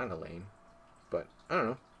is kind of lame. But, I don't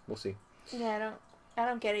know. We'll see. Yeah, I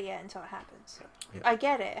don't get it yet until it happens. So. Yeah. I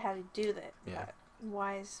get it, how to do that. Yeah. But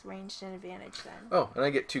why is ranged an advantage then? Oh, and I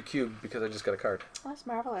get 2 cubed because I just got a card. Well, that's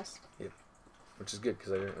marvelous. Yep. Which is good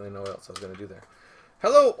because I didn't really know what else I was going to do there.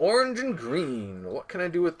 Hello, orange and green. What can I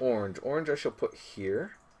do with orange? Orange I shall put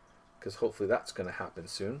here because hopefully that's going to happen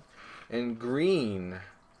soon. And green.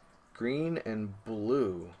 Green and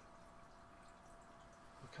blue.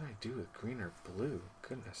 What can I do with green or blue?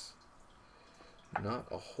 Goodness. Not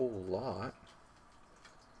a whole lot.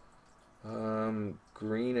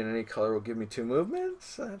 Green in any color will give me 2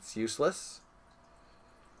 movements. That's useless.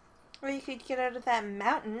 Or you could get out of that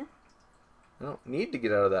mountain. I don't need to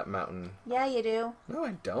get out of that mountain. Yeah, you do. No,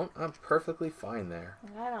 I don't. I'm perfectly fine there.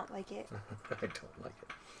 I don't like it. I don't like it.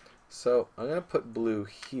 So I'm going to put blue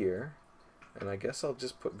here. And I guess I'll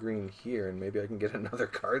just put green here. And maybe I can get another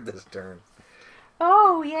card this turn.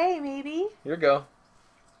 Oh, yay, maybe. Here we go.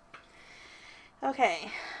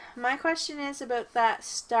 Okay. My question is about that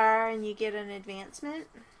star and you get an advancement,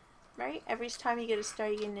 right? Every time you get a star,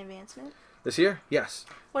 you get an advancement. This here? Yes.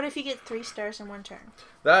 What if you get 3 stars in one turn?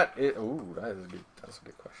 Ooh, that's a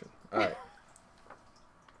good question. All right.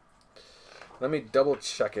 Let me double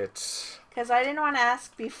check it. Because I didn't want to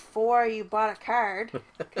ask before you bought a card,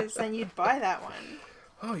 because then you'd buy that one.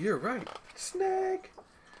 Oh, you're right. Snag.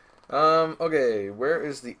 Okay, where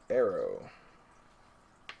is the arrow?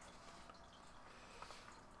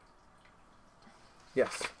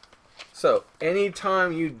 Yes. So,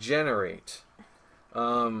 anytime you generate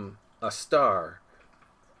a star,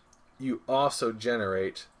 you also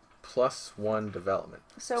generate +1 development.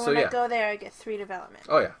 So when I go there, I get 3 development.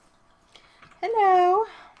 Oh, yeah. Hello.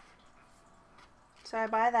 So I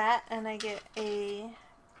buy that, and I get a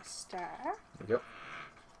star. Yep.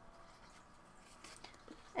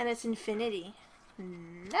 And it's infinity.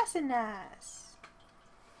 Nice and nice.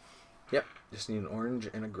 Yep. Just need an orange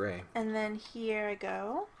and a gray. And then here I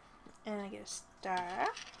go, and I get a star.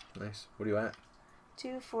 Nice. What are you at?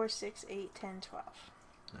 2, 4, 6, 8, 10, 12.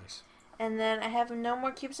 Nice. And then I have no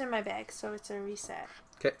more cubes in my bag, so it's a reset.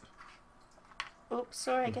 Okay. Oops,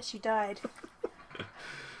 sorry, I guess you died.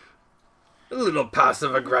 A little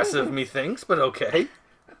passive-aggressive, methinks, but okay.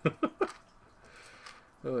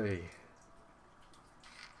 Oy.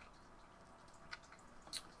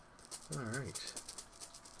 Alright.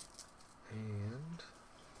 And...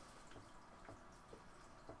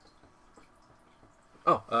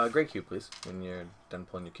 Oh, gray cube, please, when you're done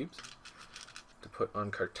pulling your cubes. To put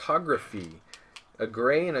on cartography. A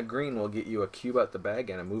gray and a green will get you a cube out the bag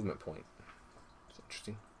and a movement point. That's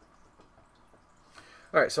interesting.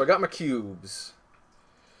 Alright, so I got my cubes.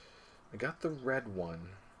 I got the red one,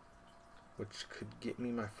 which could get me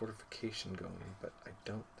my fortification going, but I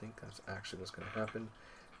don't think that's actually what's going to happen.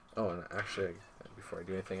 Oh, and actually, before I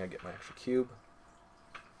do anything, I get my extra cube.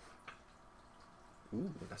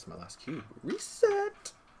 Ooh, that's my last cube.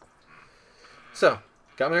 Reset! So,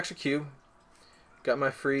 got my extra cube. Got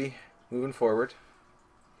my free moving forward.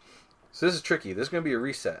 So this is tricky. This is going to be a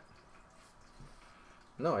reset.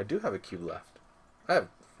 No, I do have a cube left. I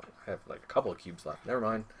have like a couple of cubes left. Never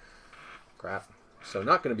mind. Crap. So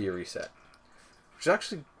not going to be a reset. Which is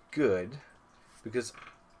actually good, because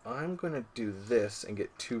I'm going to do this and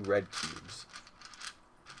get 2 red cubes.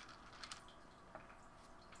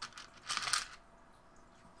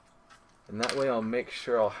 And that way I'll make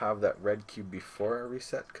sure I'll have that red cube before I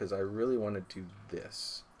reset, because I really want to do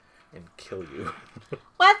this and kill you.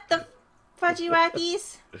 What the fudgy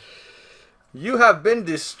wackies? You have been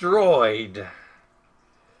destroyed.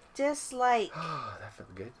 Dislike. Oh, that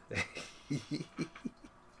felt good.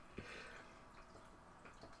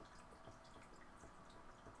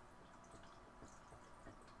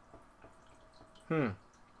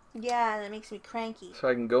 Yeah, that makes me cranky. So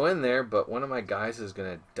I can go in there, but one of my guys is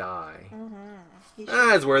going to die. Mm-hmm.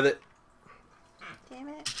 Ah, it's worth it. Damn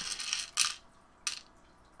it.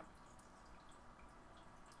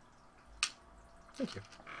 Thank you.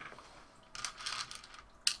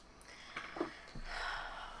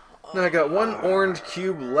 Now I got 1 orange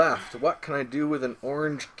cube left. What can I do with an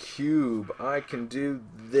orange cube? I can do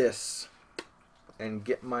this and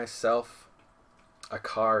get myself a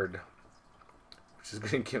card, which is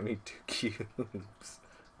going to give me 2 cubes.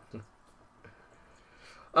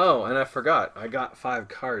 Oh, and I forgot. I got 5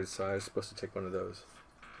 cards, so I was supposed to take one of those.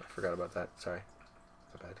 I forgot about that. Sorry.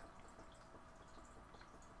 My bad.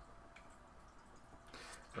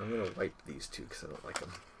 I'm going to wipe these 2 because I don't like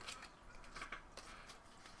them.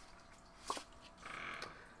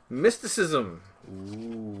 Mysticism.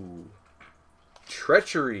 Ooh.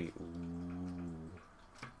 Treachery. Ooh.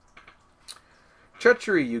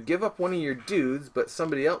 Treachery. You give up one of your dudes, but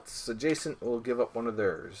somebody else adjacent will give up one of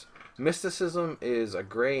theirs. Mysticism is a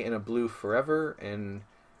gray and a blue forever, and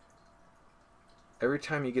every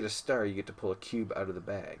time you get a star, you get to pull a cube out of the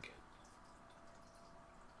bag.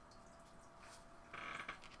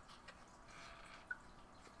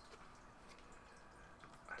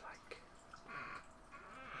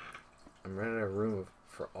 I'm running out of room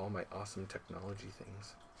for all my awesome technology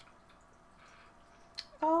things.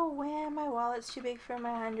 Oh, man, my wallet's too big for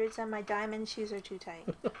my hundreds and my diamond shoes are too tight.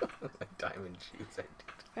 My diamond shoes,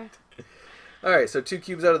 I did. Alright, so 2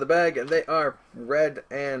 cubes out of the bag, and they are red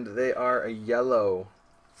and they are a yellow.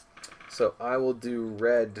 So I will do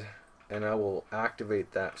red, and I will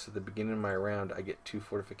activate that. So at the beginning of my round, I get 2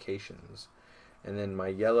 fortifications. And then my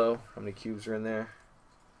yellow, how many cubes are in there?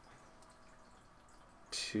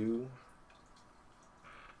 2.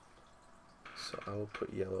 So I will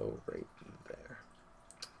put yellow right there.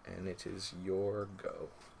 And it is your go.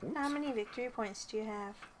 Oops. How many victory points do you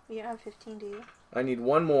have? You don't have 15, do you? I need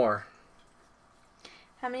 1 more.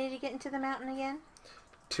 How many did you get into the mountain again?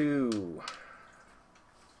 2.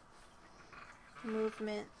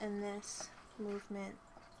 Movement and this. Movement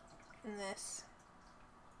and this.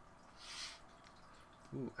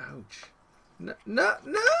 Ooh, ouch. No, no,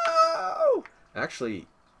 no! Actually,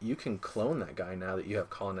 you can clone that guy now that you have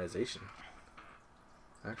colonization.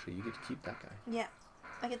 Actually, you get to keep that guy. Yeah.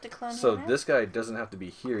 I get to clone him. So now? this guy doesn't have to be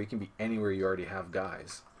here. He can be anywhere you already have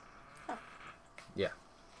guys. Oh. Yeah.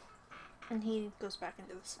 And he goes back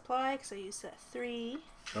into the supply because I used that 3.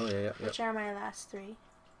 Oh, yeah, yeah. Which are my last 3.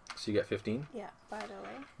 So you got 15? Yeah, by the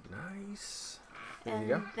way. Nice. There And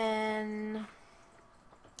you go. then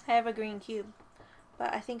I have a green cube.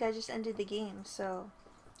 But I think I just ended the game, so...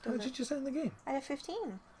 How did you just end the game? I have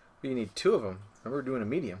 15. But you need 2 of them. Remember, we're doing a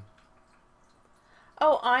medium.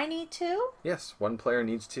 Oh, I need 2? Yes, 1 player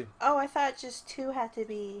needs 2. Oh, I thought just 2 had to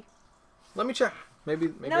be... Let me check. Maybe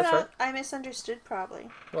no, that's right. I misunderstood probably.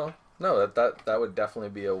 Well, no, that would definitely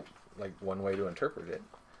be one way to interpret it.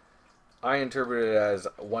 I interpret it as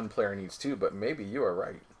 1 player needs 2, but maybe you are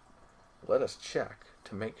right. Let us check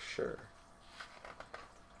to make sure.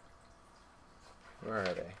 Where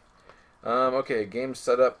are they? Okay, game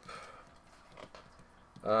setup.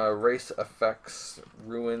 Race effects,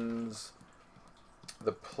 ruins,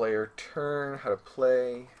 the player turn, how to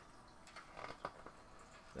play.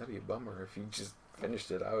 That'd be a bummer if you just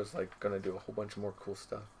finished it. I was like gonna do a whole bunch more cool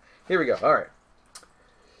stuff. Here we go. All right.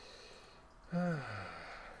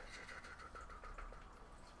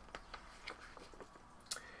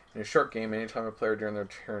 In a short game, anytime a player during their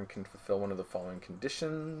turn can fulfill one of the following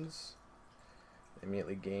conditions. They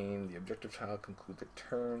immediately gain the objective tile, conclude their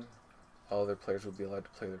turn. All other players will be allowed to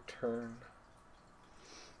play their turn.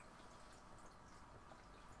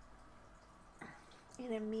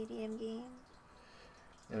 In a medium game.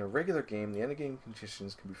 In a regular game, the endgame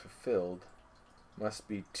conditions can be fulfilled. Must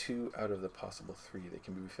be 2 out of the possible 3. They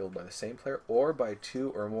can be fulfilled by the same player or by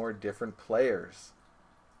 2 or more different players.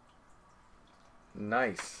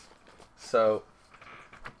 Nice. So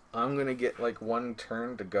I'm gonna get like 1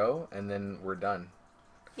 turn to go, and then we're done.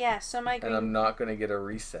 Yeah. So my green. And I'm not gonna get a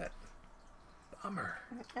reset. Bummer.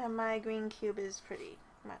 My green cube is pretty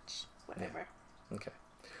much whatever. Yeah. Okay.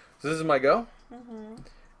 So this is my go. Mhm.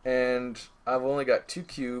 And I've only got 2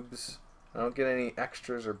 cubes. I don't get any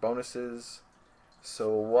extras or bonuses.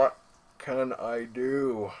 So what can I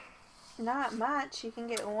do? Not much. You can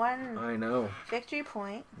get 1 I know. victory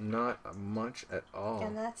point. Not much at all.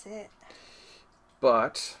 And that's it.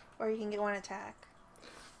 But Or you can get 1 attack.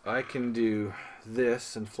 I can do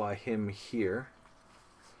this and fly him here.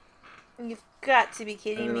 You've got to be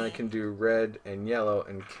kidding And then me. I can do red and yellow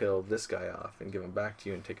and kill this guy off and give him back to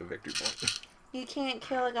you and take a victory point. You can't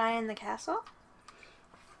kill a guy in the castle?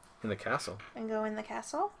 In the castle. And go in the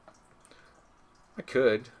castle? I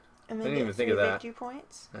could. And I then didn't get even think 3 of that. victory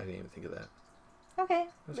points? I didn't even think of that. Okay.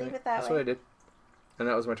 That's Leave right. it that That's way. what I did. And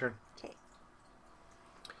that was my turn. Okay.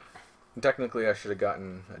 And technically, I should have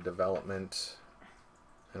gotten a development,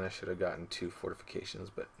 and I should have gotten 2 fortifications,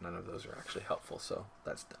 but none of those are actually helpful, so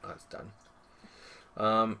that's done.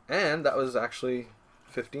 And that was actually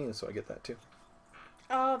 15, so I get that too.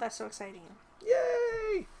 Oh, that's so exciting.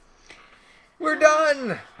 Yay! We're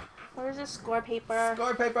done! Where's the score paper?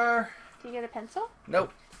 Score paper! Do you get a pencil?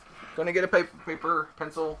 Nope. Gonna get a paper,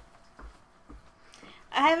 pencil.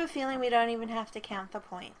 I have a feeling we don't even have to count the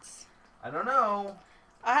points. I don't know.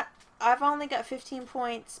 I've only got 15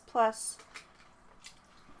 points plus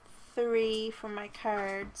 3 for my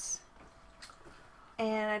cards.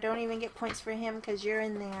 And I don't even get points for him because you're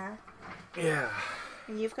in there. Yeah.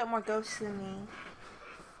 And you've got more ghosts than me.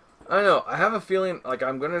 I know. I have a feeling like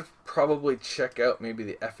I'm going to probably check out maybe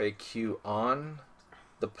the FAQ on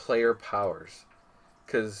the player powers.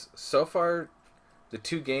 Because so far, the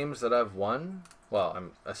 2 games that I've won, well,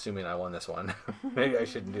 I'm assuming I won this one. Maybe I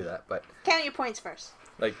shouldn't do that. But Count your points first.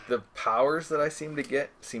 like the powers that I seem to get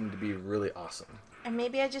seem to be really awesome. And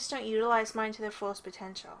maybe I just don't utilize mine to their fullest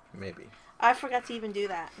potential. Maybe. I forgot to even do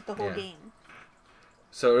that the whole Yeah. game.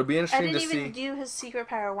 So it'll be I interesting didn't to see. even do his secret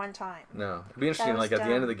power one time. No, it'll be interesting, That was like at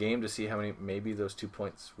the end of dumb. the game, to see how many. Maybe those 2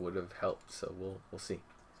 points would have helped. So we'll see.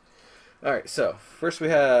 All right. So first we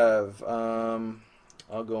have.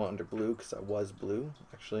 I'll go under blue because I was blue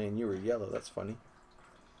actually, and you were yellow. That's funny.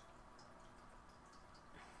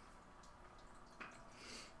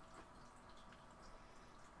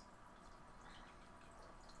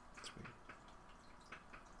 That's weird.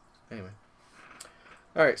 Anyway.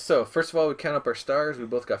 All right. So first of all, we count up our stars. We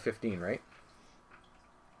both got 15, right?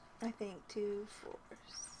 I think 2, 4.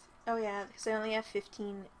 Oh yeah, because I only have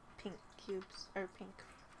 15 pink cubes or pink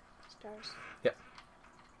stars. Yeah.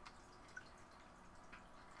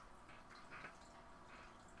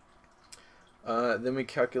 Then we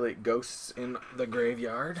calculate ghosts in the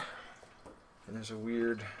graveyard. And there's a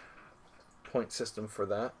weird point system for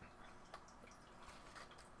that.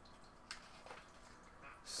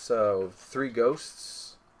 So 3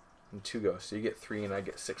 ghosts and 2 ghosts. So you get 3 and I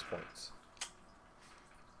get 6 points.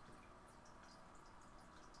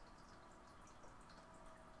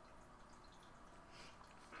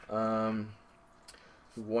 Um,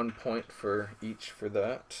 1 point for each for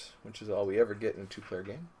that, which is all we ever get in a 2-player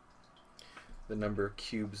game. The number of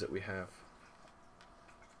cubes that we have.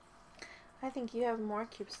 I think you have more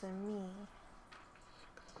cubes than me.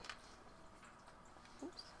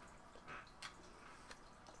 Oops.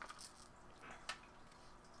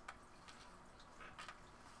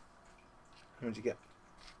 How much you get?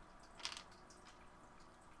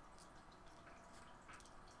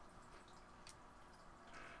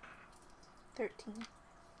 $13.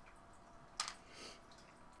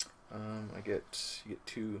 You get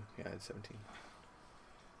 2. Yeah, I had 17.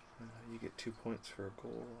 You get 2 points for a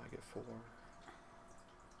goal. I get 4.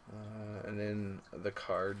 And then the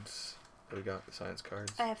cards that we got, the science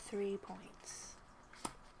cards. I have 3 points.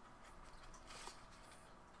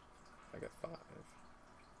 I got 5.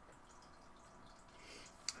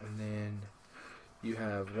 And then you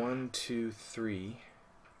have 1, 2, 3,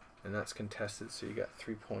 and that's contested, so you got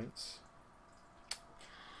 3 points.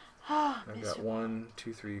 I've got 1,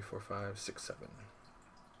 2, 3, 4, 5, 6, 7.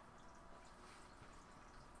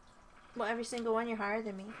 Well, every single one you're higher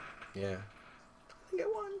than me. Yeah. I get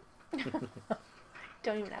 1.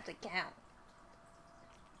 Don't even have to count.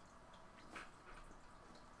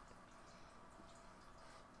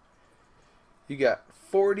 You got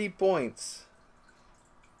 40 points.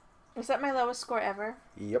 Was that my lowest score ever?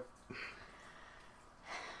 Yep.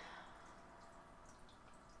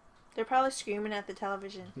 They're probably screaming at the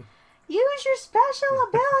television. Use your special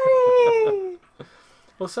ability!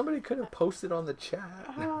 Well, somebody could have posted on the chat.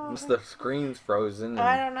 Oh. Unless the screen's frozen.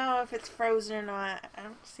 I And... don't know if it's frozen or not. I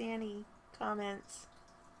don't see any comments.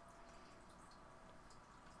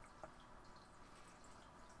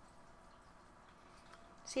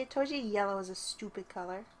 See, I told you yellow is a stupid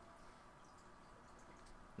color.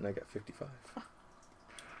 And I got 55.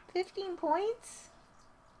 15 points?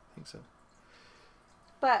 I think so.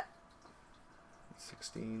 But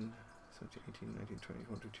 16, 17, 18, 19, 20,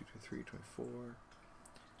 21, 22, 23, 24,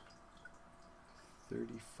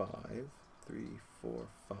 35, 3, 4,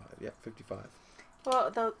 5. Yeah, 55. well,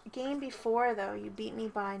 the game before though, you beat me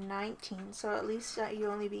by 19, so at least you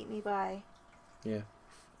only beat me by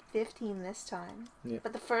 15 this time. Yeah.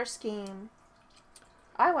 But the first game,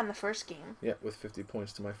 I won the first game. Yeah, with 50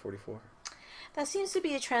 points to my 44. That seems to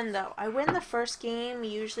be a trend though. I win the first game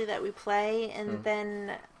usually that we play, and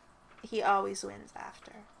then he always wins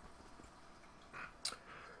after.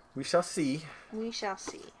 We shall see. We shall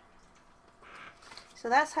see. So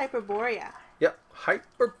that's Hyperborea. Yep,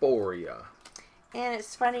 Hyperborea. And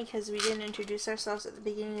it's funny because we didn't introduce ourselves at the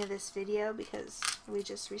beginning of this video because we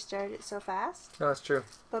just restarted it so fast. No, that's true.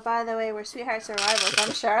 But by the way, we're Sweetheart Survivors. I'm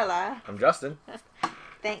Charla. I'm Justin.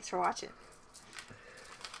 Thanks for watching.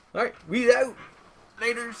 Alright, we out.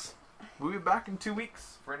 Laters. We'll be back in 2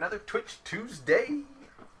 weeks for another Twitch Tuesday.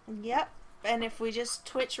 Yep. And if we just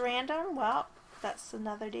Twitch random, well, that's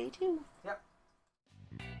another day too. Yep.